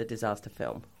heyday of the disaster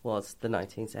film was the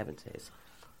 1970s.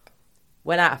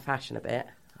 Went out of fashion a bit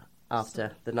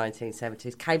after the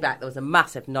 1970s. Came back, there was a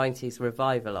massive 90s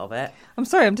revival of it. I'm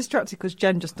sorry, I'm distracted because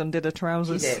Jen just undid her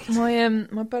trousers. She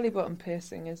did. My belly button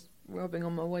piercing is rubbing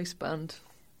on my waistband.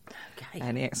 Okay.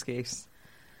 Any excuse.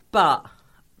 But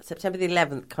September the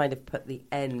 11th kind of put the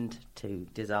end to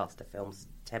disaster films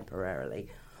temporarily.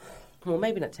 Well,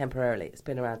 maybe not temporarily. It's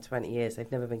been around 20 years.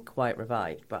 They've never been quite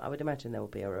revived, but I would imagine there will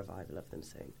be a revival of them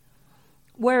soon.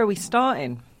 Where are we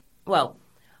starting? Well,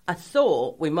 I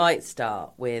thought we might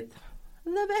start with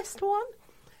the best one.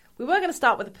 We were going to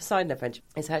start with the Poseidon Adventure.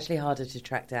 It's actually harder to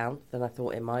track down than I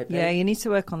thought it might be. Yeah, you need to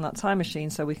work on that time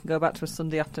machine so we can go back to a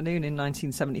Sunday afternoon in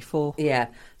 1974. Yeah.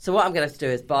 So what I'm going to do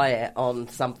is buy it on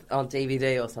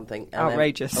DVD or something. And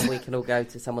outrageous. And we can all go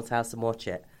to someone's house and watch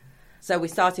it. So we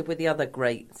started with the other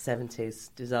great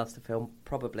 70s disaster film,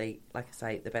 probably, like I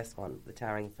say, the best one, The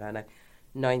Towering Inferno,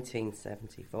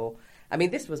 1974. I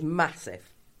mean, this was massive.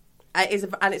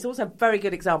 And it's also a very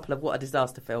good example of what a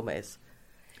disaster film is.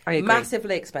 I agree.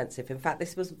 Massively expensive. In fact,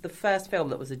 this was the first film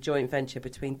that was a joint venture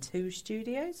between two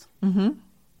studios. Mm-hmm.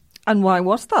 And why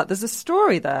was that? There's a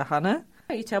story there, Hannah.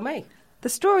 Oh, you tell me. The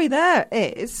story there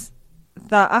is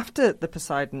that after the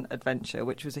Poseidon Adventure,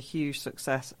 which was a huge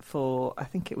success for, I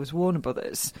think it was Warner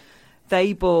Brothers,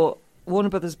 Warner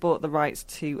Brothers bought the rights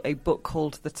to a book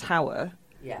called The Tower.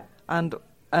 Yeah. And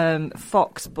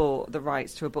Fox bought the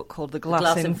rights to a book called The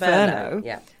Glass Inferno.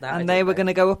 Yeah, and they were going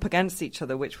to go up against each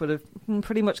other, which would have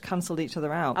pretty much cancelled each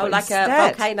other out. Oh, but like instead,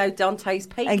 a Volcano Dante's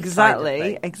Peak. Exactly, kind of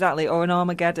thing. exactly. Or an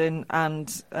Armageddon and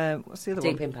what's the other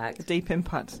one? Deep Impact. Deep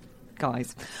Impact.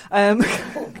 Guys.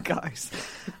 Guys.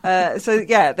 So,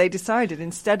 yeah, they decided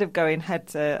instead of going head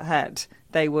to head,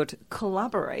 they would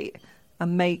collaborate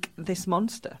and make this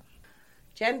monster.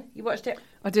 Jen, you watched it?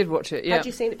 I did watch it, yeah. Had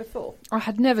you seen it before? I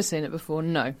had never seen it before,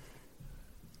 no.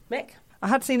 Mick? I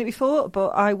had seen it before, but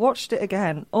I watched it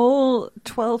again. All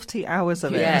 12 hours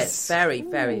of it. Yeah, it's very,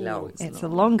 very long. It's a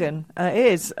long one. It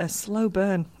is a slow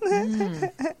burn.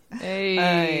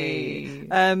 Hey.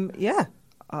 Yeah,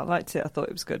 I liked it. I thought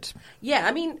it was good. Yeah,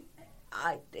 I mean,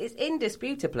 it's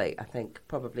indisputably, I think,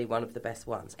 probably one of the best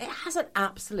ones. It has an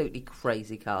absolutely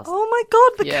crazy cast. Oh my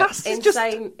God, the cast is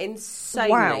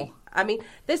insanely. Wow. I mean,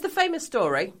 there's the famous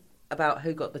story about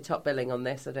who got the top billing on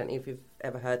this. I don't know if you've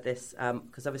ever heard this,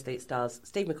 because obviously it stars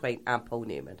Steve McQueen and Paul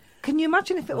Newman. Can you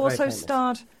imagine if it also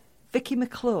starred Vicky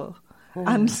McClure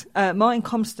and Martin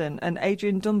Compston and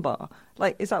Adrian Dunbar?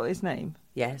 Like, is that his name?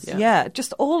 Yes. Yeah,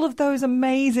 just all of those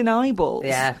amazing eyeballs.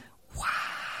 Yeah. Wow.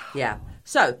 Yeah.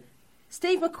 So,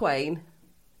 Steve McQueen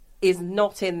is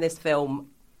not in this film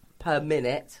per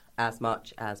minute as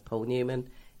much as Paul Newman.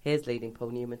 Here's leading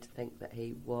Paul Newman to think that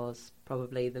he was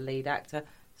probably the lead actor.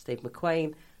 Steve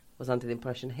McQueen was under the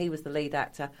impression he was the lead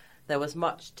actor. There was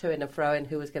much to-in and fro-in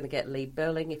who was going to get lead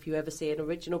billing. If you ever see an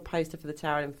original poster for the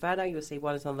Tower of Inferno, you'll see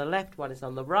one is on the left, one is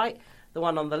on the right. The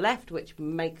one on the left, which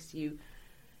makes you...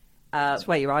 That's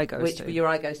where your eye goes to. Which your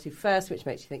eye goes to first, which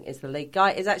makes you think is the lead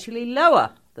guy, is actually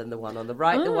lower than the one on the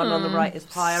right. The one on the right is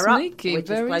higher sneaky, up, which is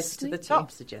very closer to sneaky. the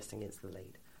top, suggesting it's the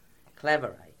lead.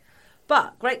 Clever, eh?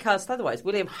 But great cast otherwise.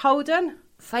 William Holden,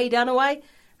 Faye Dunaway,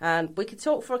 and we could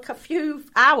talk for a few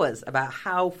hours about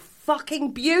how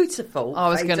fucking beautiful I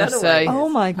was Faye going to Dunaway say, is. Oh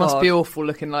my must God. be awful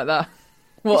looking like that.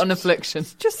 What an affliction.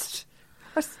 Just,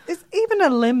 it's even her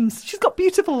limbs. She's got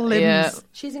beautiful limbs. Yeah.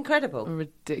 She's incredible.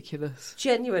 Ridiculous.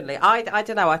 Genuinely. I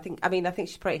don't know. I think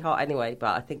she's pretty hot anyway,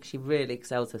 but I think she really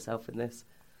excels herself in this.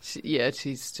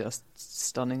 She's just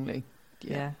stunningly.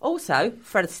 Yeah. Also,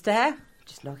 Fred Astaire,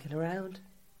 just knocking around.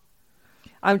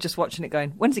 I'm just watching it going,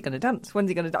 when's he going to dance? When's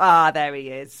he going to... Ah, there he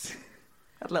is.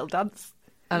 That little dance.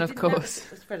 And You of didn't know course...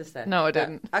 it was Fred Astaire? No, I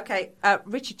didn't. Okay,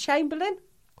 Richard Chamberlain.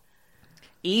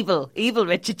 Evil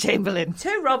Richard Chamberlain.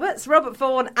 Two Roberts, Robert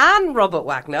Vaughan and Robert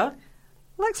Wagner.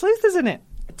 Lex Luthor's in it.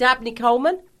 Dabney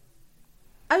Coleman.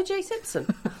 O.J.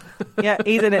 Simpson. Yeah,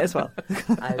 he's in it as well.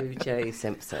 O.J.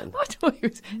 Simpson. I thought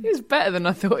he was better than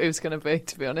I thought he was going to be,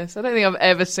 to be honest. I don't think I've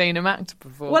ever seen him act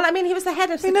before. Well, I mean, he was the head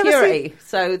of You never security,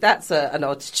 so that's an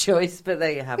odd choice, but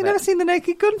there you have You've it. never seen the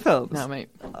Naked Gun films? No, mate.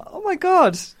 Oh my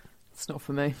God. It's not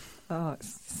for me. Oh,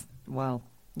 well,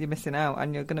 you're missing out,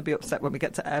 and you're going to be upset when we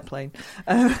get to Airplane.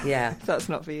 Yeah. If that's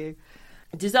not for you.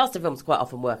 Disaster films quite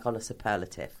often work on a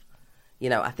superlative. You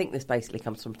know, I think this basically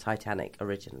comes from Titanic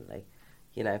originally.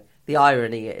 You know, the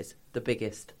irony is the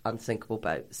biggest unsinkable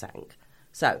boat sank.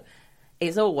 So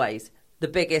it's always the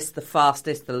biggest, the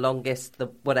fastest, the longest, the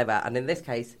whatever. And in this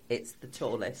case, it's the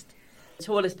tallest. The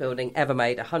tallest building ever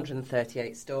made,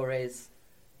 138 stories.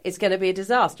 It's going to be a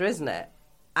disaster, isn't it?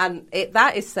 And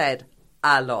that is said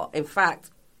a lot. In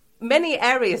fact, many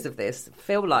areas of this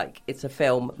feel like it's a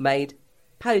film made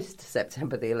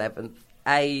post-September the 11th.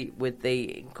 With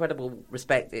the incredible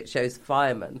respect it shows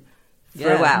firemen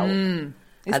throughout.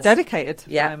 It's dedicated to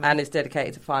firemen. firemen. And it's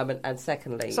dedicated to firemen. And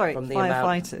secondly, Sorry, from the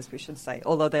firefighters, we should say,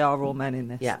 although they are all men in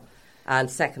this. Yeah. And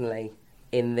secondly,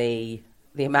 in the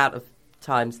amount of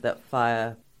times that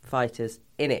firefighters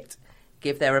in it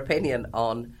give their opinion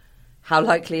on how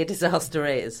likely a disaster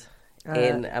is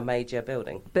in a major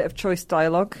building. Bit of choice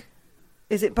dialogue.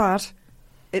 Is it bad?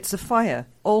 It's a fire.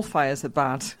 All fires are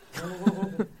bad.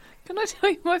 Can I tell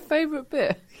you my favourite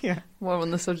bit? Yeah. While we're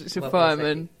on the subject of What was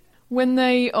firemen. When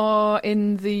they are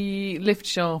in the lift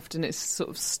shaft and it's sort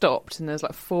of stopped and there's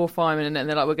like 4 firemen in it and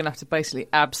they're like, we're going to have to basically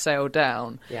abseil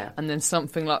down. Yeah. And then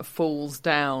something like falls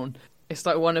down. It's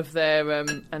like one of their,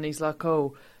 and he's like,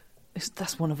 oh,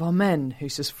 that's one of our men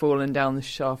who's just fallen down the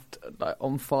shaft, like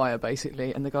on fire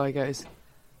basically. And the guy goes,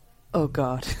 oh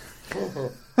God.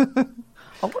 I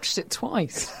watched it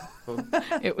twice.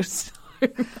 It was so...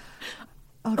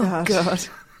 Oh, God. Oh, God.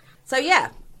 So,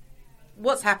 yeah,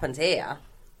 what's happened here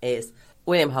is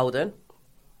William Holden,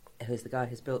 who's the guy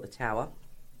who's built the tower.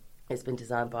 It's been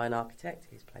designed by an architect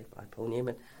who's played by Paul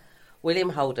Newman. William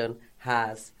Holden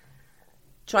has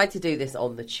tried to do this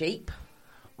on the cheap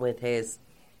with his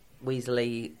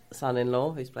Weasley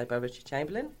son-in-law, who's played by Richard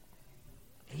Chamberlain.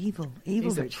 Evil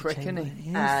He's a Richard prick, isn't he? Chamberlain. He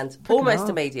is. And Frickin' almost hard.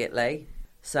 immediately,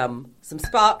 some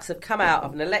sparks have come out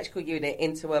of an electrical unit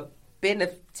into a bin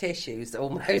of tissues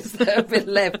almost that have been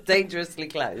left dangerously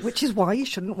close. Which is why you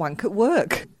shouldn't wank at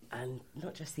work. And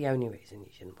not just the only reason you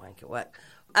shouldn't wank at work.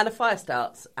 And a fire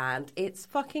starts, and it's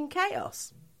fucking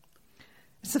chaos.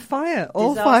 It's a fire.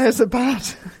 All Disaster. fires are bad.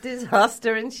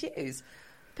 Disaster ensues.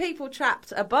 People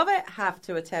trapped above it have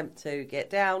to attempt to get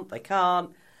down. They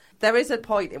can't. There is a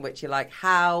point in which you're like,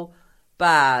 how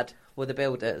bad were the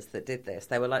builders that did this?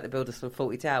 They were like the builders from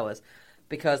 40 Towers.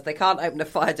 Because they can't open a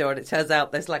fire door, and it turns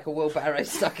out there's like a wheelbarrow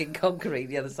stuck in concrete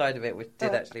the other side of it, which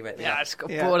did actually make me laugh. I just got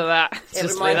bored of that. It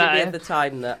Just reminded like me that, of the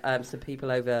time that some people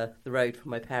over the road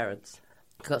from my parents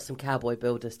got some cowboy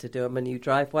builders to do them a new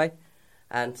driveway,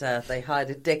 and they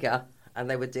hired a digger, and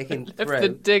they were digging Left through. the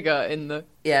digger in the...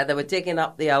 Yeah, they were digging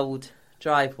up the old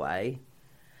driveway,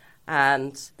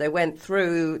 and they went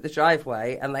through the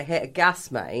driveway, and they hit a gas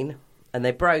main, and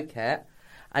they broke it,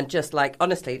 and just like,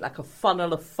 honestly, like a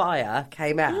funnel of fire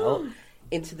came out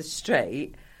into the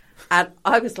street, and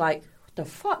I was like, what the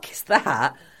fuck is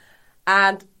that?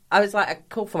 And I was like, I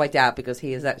called for my dad because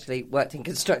he has actually worked in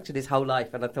construction his whole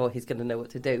life, and I thought he's going to know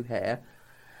what to do here.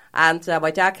 And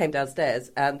my dad came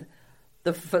downstairs, and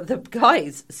the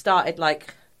guys started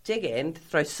like digging to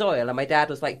throw soil, and my dad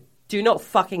was like, do not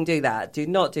fucking do that. Do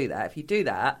not do that. If you do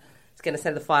that, it's going to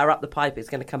send the fire up the pipe. It's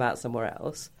going to come out somewhere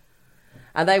else.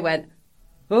 And they went,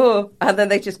 oh, and then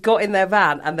they just got in their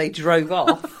van and they drove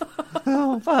off.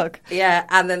 Oh, fuck. Yeah,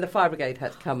 and then the fire brigade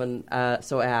had to come and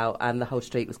sort it out, and the whole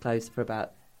street was closed for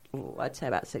about, I'd say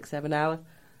about 6-7 hours.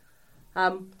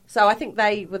 So I think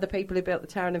they were the people who built the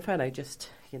Tower in Inferno, just,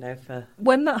 for...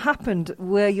 When that happened,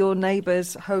 were your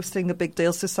neighbours hosting a big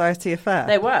deal society affair?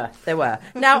 They were.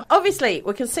 Now, obviously,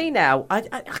 we can see now, I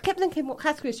kept thinking, what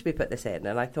category should we put this in?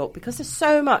 And I thought, because there's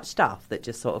so much stuff that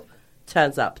just sort of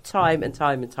turns up time and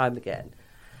time and time again,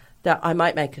 that I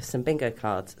might make us some bingo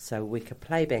cards so we could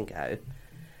play bingo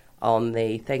on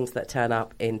the things that turn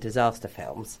up in disaster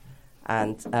films.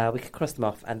 And we could cross them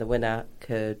off, and the winner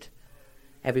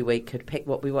every week could pick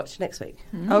what we watch next week.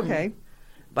 Okay.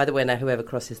 By the winner, whoever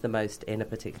crosses the most in a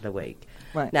particular week.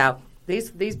 Right. Now,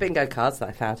 these bingo cards that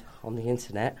I found on the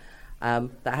internet that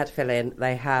I had to fill in,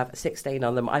 they have 16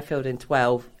 on them. I filled in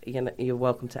 12. You're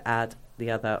welcome to add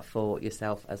the other for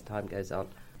yourself as time goes on.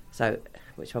 So,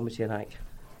 which one would you like?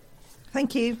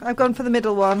 Thank you. I've gone for the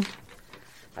middle one.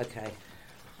 Okay.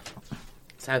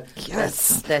 So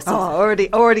yes, there's some,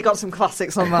 already got some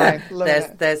classics on mine.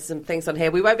 there's some things on here.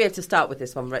 We won't be able to start with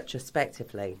this one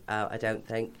retrospectively, I don't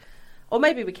think, or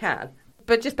maybe we can.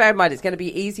 But just bear in mind, it's going to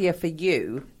be easier for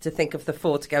you to think of the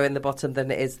 4 to go in the bottom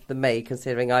than it is for me,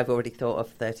 considering I've already thought of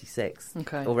 36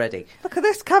 already. Look at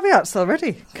this, caveats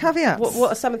already. Caveats.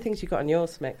 What are some of the things you got on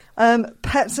yours, Mick?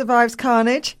 Pet survives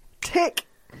carnage. Tick.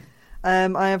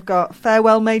 I have got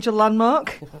farewell major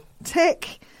landmark.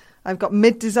 Tick. I've got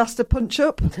mid-disaster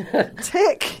punch-up.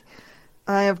 Tick.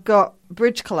 I have got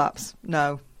bridge collapse.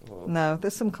 No,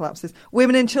 there's some collapses.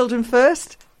 Women and children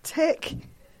first. Tick.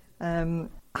 Hang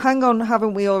on,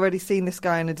 haven't we already seen this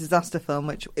guy in a disaster film,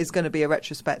 which is going to be a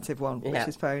retrospective one, which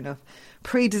is fair enough.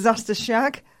 Pre-disaster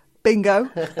shag. Bingo.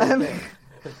 But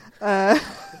I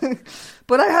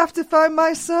have to find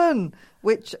my son,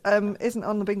 which isn't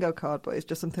on the bingo card, but it's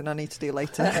just something I need to do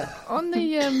later. On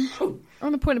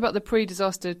the point about the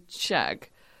pre-disaster shag,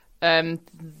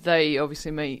 they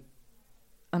obviously meet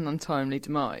an untimely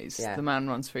demise. Yeah. The man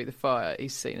runs through the fire.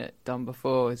 He's seen it done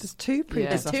before. There's two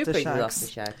pre-disaster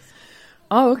shags.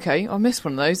 Oh, okay. I missed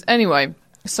one of those. Anyway,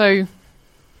 so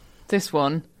this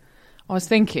one, I was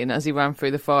thinking as he ran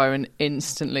through the fire, and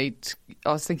instantly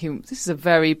I was thinking, this is a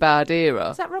very bad era.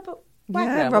 Is that Robert?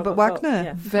 Yeah, Robert Wagner.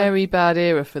 Yeah. Very bad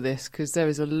era for this, because there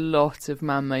is a lot of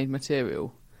man-made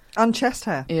material. And chest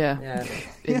hair. Yeah.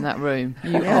 In that room.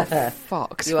 You are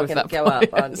fucked. You are going to go up,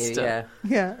 aren't you? Yeah.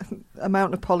 Yeah,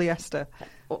 amount of polyester.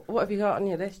 What have you got on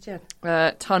your list, Jen?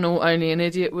 Tunnel only an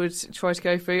idiot would try to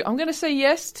go through. I'm going to say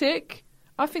yes, Tick.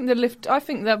 I think the big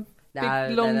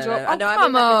long drop. Oh,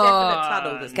 come on. A definite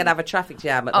tunnel that's going to have a traffic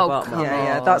jam at the bottom.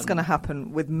 Yeah, that's going to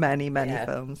happen with many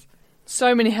films.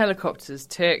 So many helicopters,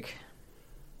 Tick.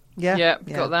 Yeah,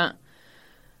 got that.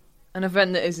 An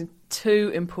event that is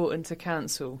too important to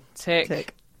cancel.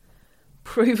 Tick.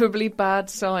 Provably bad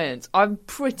science. I'm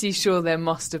pretty sure there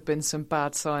must have been some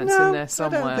bad science in there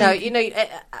somewhere. No,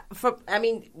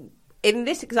 in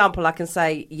this example, I can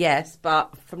say yes,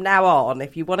 but from now on,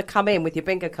 if you want to come in with your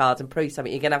bingo cards and prove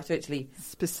something, you're going to have to actually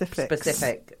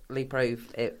specifically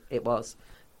prove it was.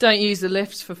 Don't use the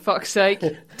lift, for fuck's sake.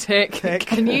 Tick.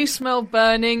 Can you smell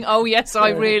burning? Oh, yes, I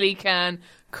really can.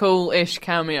 Cool-ish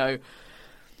cameo.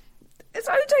 Is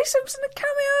O.J. Simpson a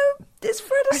cameo? Is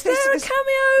Fred Astaire a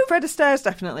cameo? Fred Astaire's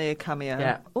definitely a cameo.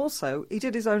 Yeah. Also, he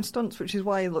did his own stunts, which is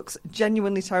why he looks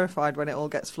genuinely terrified when it all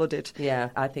gets flooded.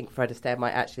 Yeah, I think Fred Astaire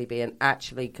might actually be an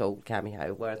actually cool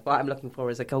cameo, whereas what I'm looking for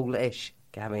is a cool-ish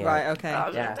cameo. Right, okay.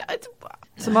 Yeah.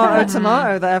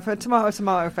 Tomato there for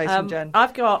tomato face from Jen.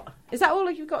 I've got... Is that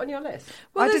all you've got on your list?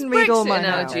 Well, I didn't read all my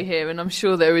analogy here, and I'm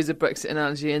sure there is a Brexit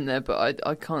analogy in there, but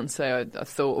I can't say I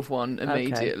thought of one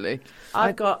immediately. Okay.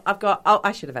 I've got. Oh,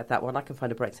 I should have had that one. I can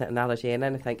find a Brexit analogy in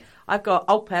anything. I've got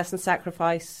old person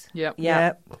sacrifice. Yep.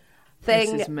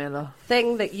 Thing Mrs. Miller.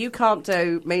 Thing that you can't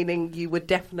do, meaning you would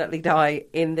definitely die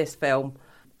in this film.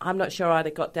 I'm not sure I'd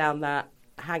have got down that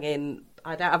hanging.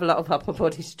 I don't have a lot of upper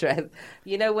body strength.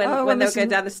 You know when they were going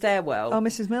down the stairwell? Oh,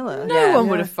 Mrs. Miller. No one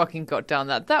would have fucking got down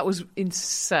that. That was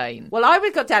insane. Well, I would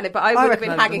have got down it, but I would have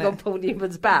been hanging on Paul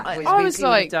Newman's back, which means he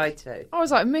would die too. I was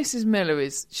like, Mrs. Miller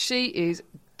she is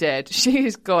dead. She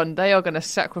is gone. They are going to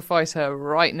sacrifice her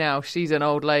right now. She's an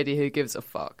old lady who gives a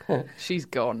fuck. She's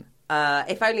gone.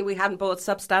 If only we hadn't bought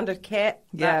substandard kit.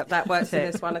 That works in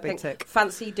this one, I think. Tick.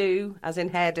 Fancy do, as in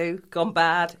hairdo, gone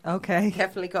bad. Okay.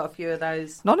 Definitely got a few of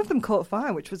those. None of them caught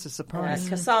fire, which was a surprise.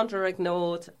 Cassandra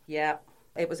ignored. Yeah.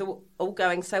 It was all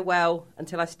going so well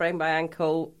until I sprained my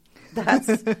ankle.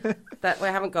 That we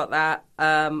haven't got that.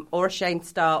 Or a Shane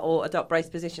start or adopt brace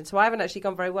position. So I haven't actually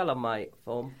gone very well on my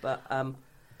form. But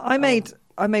I made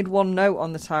one note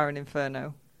on the Tower in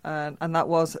Inferno. and that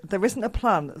was, there isn't a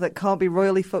plan that can't be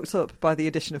royally fucked up by the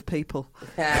addition of people.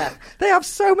 Yeah. They have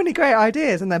so many great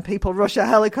ideas, and then people rush a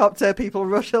helicopter, people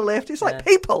rush a lift. It's like,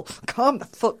 people, calm the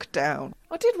fuck down.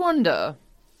 I did wonder,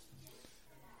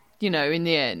 in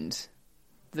the end,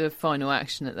 the final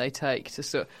action that they take to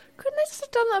sort of, couldn't they just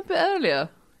have done that a bit earlier?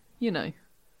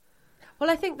 Well,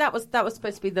 I think that was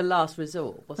supposed to be the last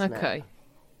resort, wasn't it? Okay.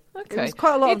 It was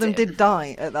quite a lot of them did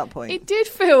die at that point. It did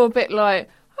feel a bit like,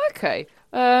 okay,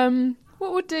 what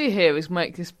we'll do here is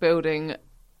make this building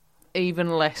even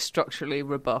less structurally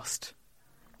robust.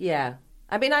 Yeah.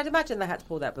 I mean, I'd imagine they had to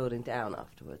pull that building down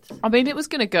afterwards. I mean, it was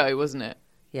going to go, wasn't it?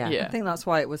 Yeah. I think that's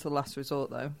why it was the last resort,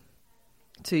 though.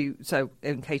 So,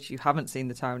 in case you haven't seen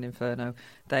the Tower in Inferno,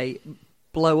 they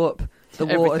blow up the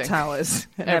water towers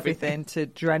and everything to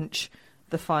drench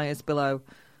the fires below.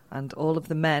 And all of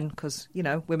the men, because,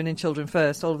 women and children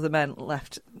first, all of the men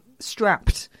left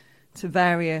strapped to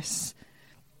various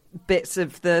bits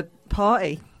of the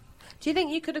party. Do you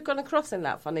think you could have gone across in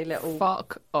that funny little...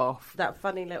 Fuck off. That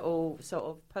funny little sort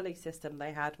of pulley system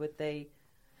they had with the...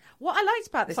 What I liked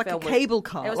about this film was... It's like a cable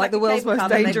car, it was like the a world's cable most car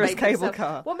that they dangerous made cable themselves.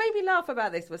 car. What made me laugh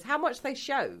about this was how much they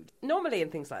showed. Normally in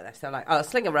things like this, they're like, oh,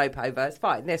 sling a rope over, it's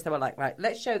fine. This, they were like, right,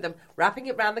 let's show them wrapping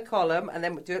it round the column and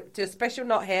then do a special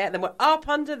knot here and then we're up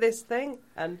under this thing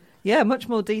and... Yeah, much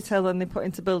more detail than they put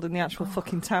into building the actual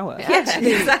fucking tower. Yeah,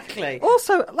 exactly.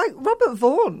 Also, like Robert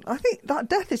Vaughan, I think that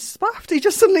death is spaffed. He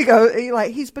just suddenly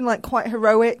he's been like quite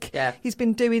heroic. Yeah. He's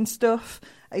been doing stuff.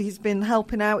 He's been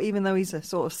helping out, even though he's a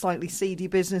sort of slightly seedy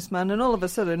businessman. And all of a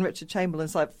sudden, Richard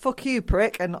Chamberlain's like, "Fuck you,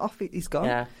 prick," and off he's gone.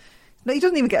 Yeah. No, he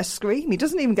doesn't even get a scream. He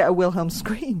doesn't even get a Wilhelm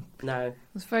scream. No. It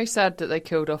was very sad that they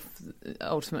killed off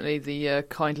ultimately the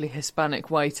kindly Hispanic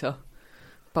waiter.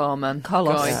 Barman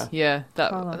Carlos. guy, yeah,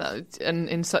 that and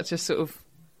in such a sort of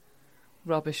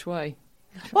rubbish way.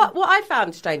 What I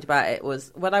found strange about it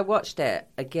was when I watched it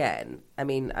again. I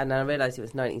mean, and I realised it was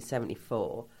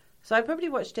 1974, so I probably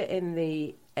watched it in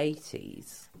the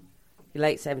 80s, the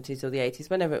late 70s or the 80s,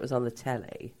 whenever it was on the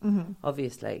telly. Mm-hmm.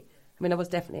 Obviously, I mean, I was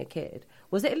definitely a kid.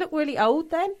 Was it look really old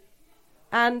then?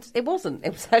 And it wasn't.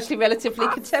 It was actually relatively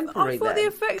contemporary. I thought then. the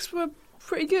effects were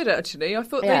pretty good. Actually, I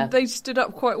thought Yeah. they stood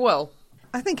up quite well.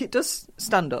 I think it does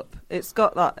stand up. It's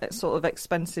got that sort of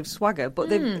expensive swagger, but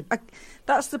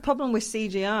that's the problem with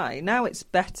CGI. Now it's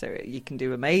better. You can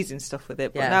do amazing stuff with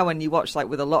it, but now when you watch like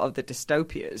with a lot of the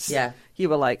dystopias, you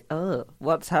were like, oh,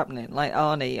 what's happening? Like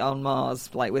Arnie on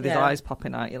Mars, like with his eyes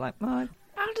popping out. You're like, oh.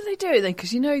 How do they do it then? Because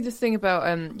the thing about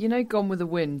Gone with the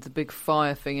Wind, the big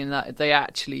fire thing, in that they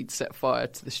actually set fire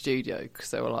to the studio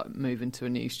because they were like moving to a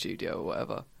new studio or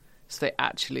whatever. So they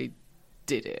actually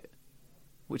did it.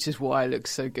 Which is why it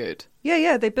looks so good.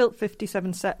 Yeah, they built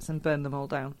 57 sets and burned them all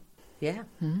down. Yeah.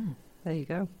 There you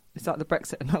go. Is that the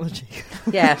Brexit analogy?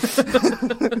 Yeah.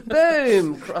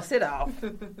 Boom! Cross it off.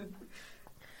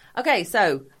 Okay,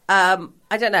 so, I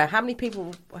don't know. How many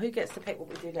people... Who gets to pick what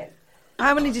we do next?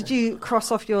 How many did you cross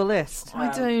off your list?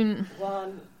 I don't...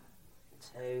 1,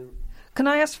 2... Can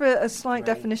I ask for a slight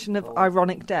definition of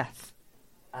ironic death?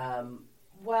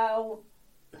 Well...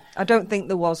 I don't think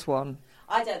there was one.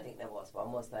 I don't think there was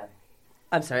one, was there?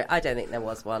 I'm sorry, I don't think there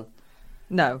was one.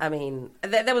 No. I mean,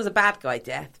 there was a bad guy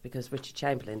death because Richard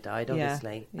Chamberlain died,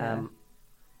 obviously. Yeah.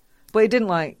 But he didn't,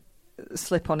 like,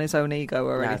 slip on his own ego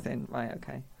or anything. Right,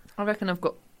 okay. I reckon I've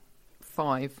got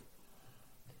 5.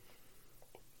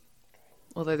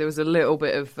 Although there was a little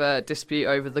bit of dispute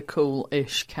over the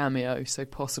cool-ish cameo, so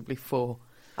possibly 4.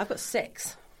 I've got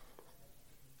 6.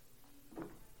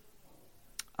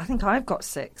 I think I've got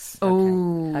 6.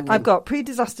 Oh, Okay. I've got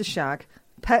Pre-Disaster Shag,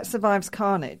 Pet Survives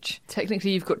Carnage.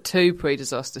 Technically, you've got 2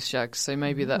 pre-disaster shags, so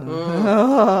maybe that.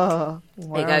 Oh,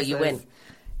 There you go, you win.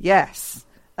 Yes.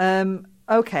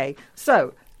 Okay,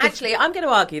 so Actually, I'm going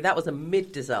to argue that was a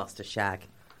mid-disaster shag.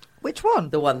 which one?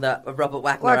 The one that Robert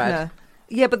Wagner had.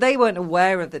 Yeah, but they weren't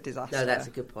aware of the disaster. No, that's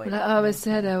a good point. I always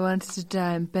said I wanted to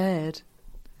die in bed.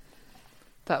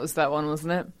 That was that one,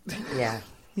 wasn't it? Yeah.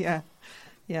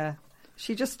 Yeah.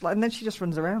 She just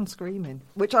runs around screaming.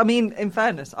 Which, I mean, in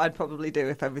fairness, I'd probably do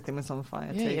if everything was on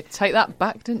fire Yeah, too. you had to take that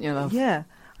back, didn't you, love? Yeah.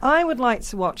 I would like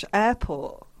to watch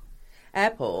Airport.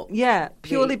 Airport? Yeah,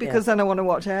 purely because then I want to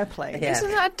watch Airplane. Yeah.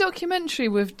 Isn't that a documentary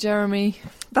with Jeremy?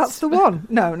 That's the one.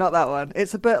 No, not that one.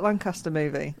 It's a Burt Lancaster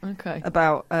movie. Okay.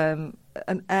 About an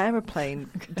aeroplane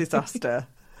disaster.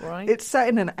 Right. It's set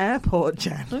in an airport,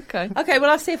 Jen. Okay. Okay,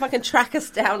 well, I'll see if I can track us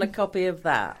down a copy of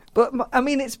that. But, I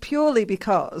mean, it's purely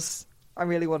because I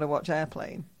really want to watch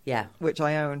Airplane. Yeah. Which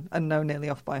I own and know nearly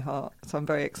off by heart. So I'm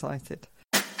very excited.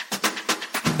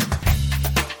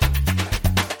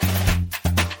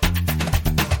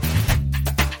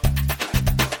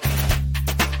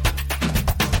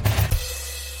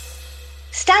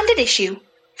 standard issue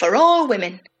for all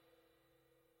women.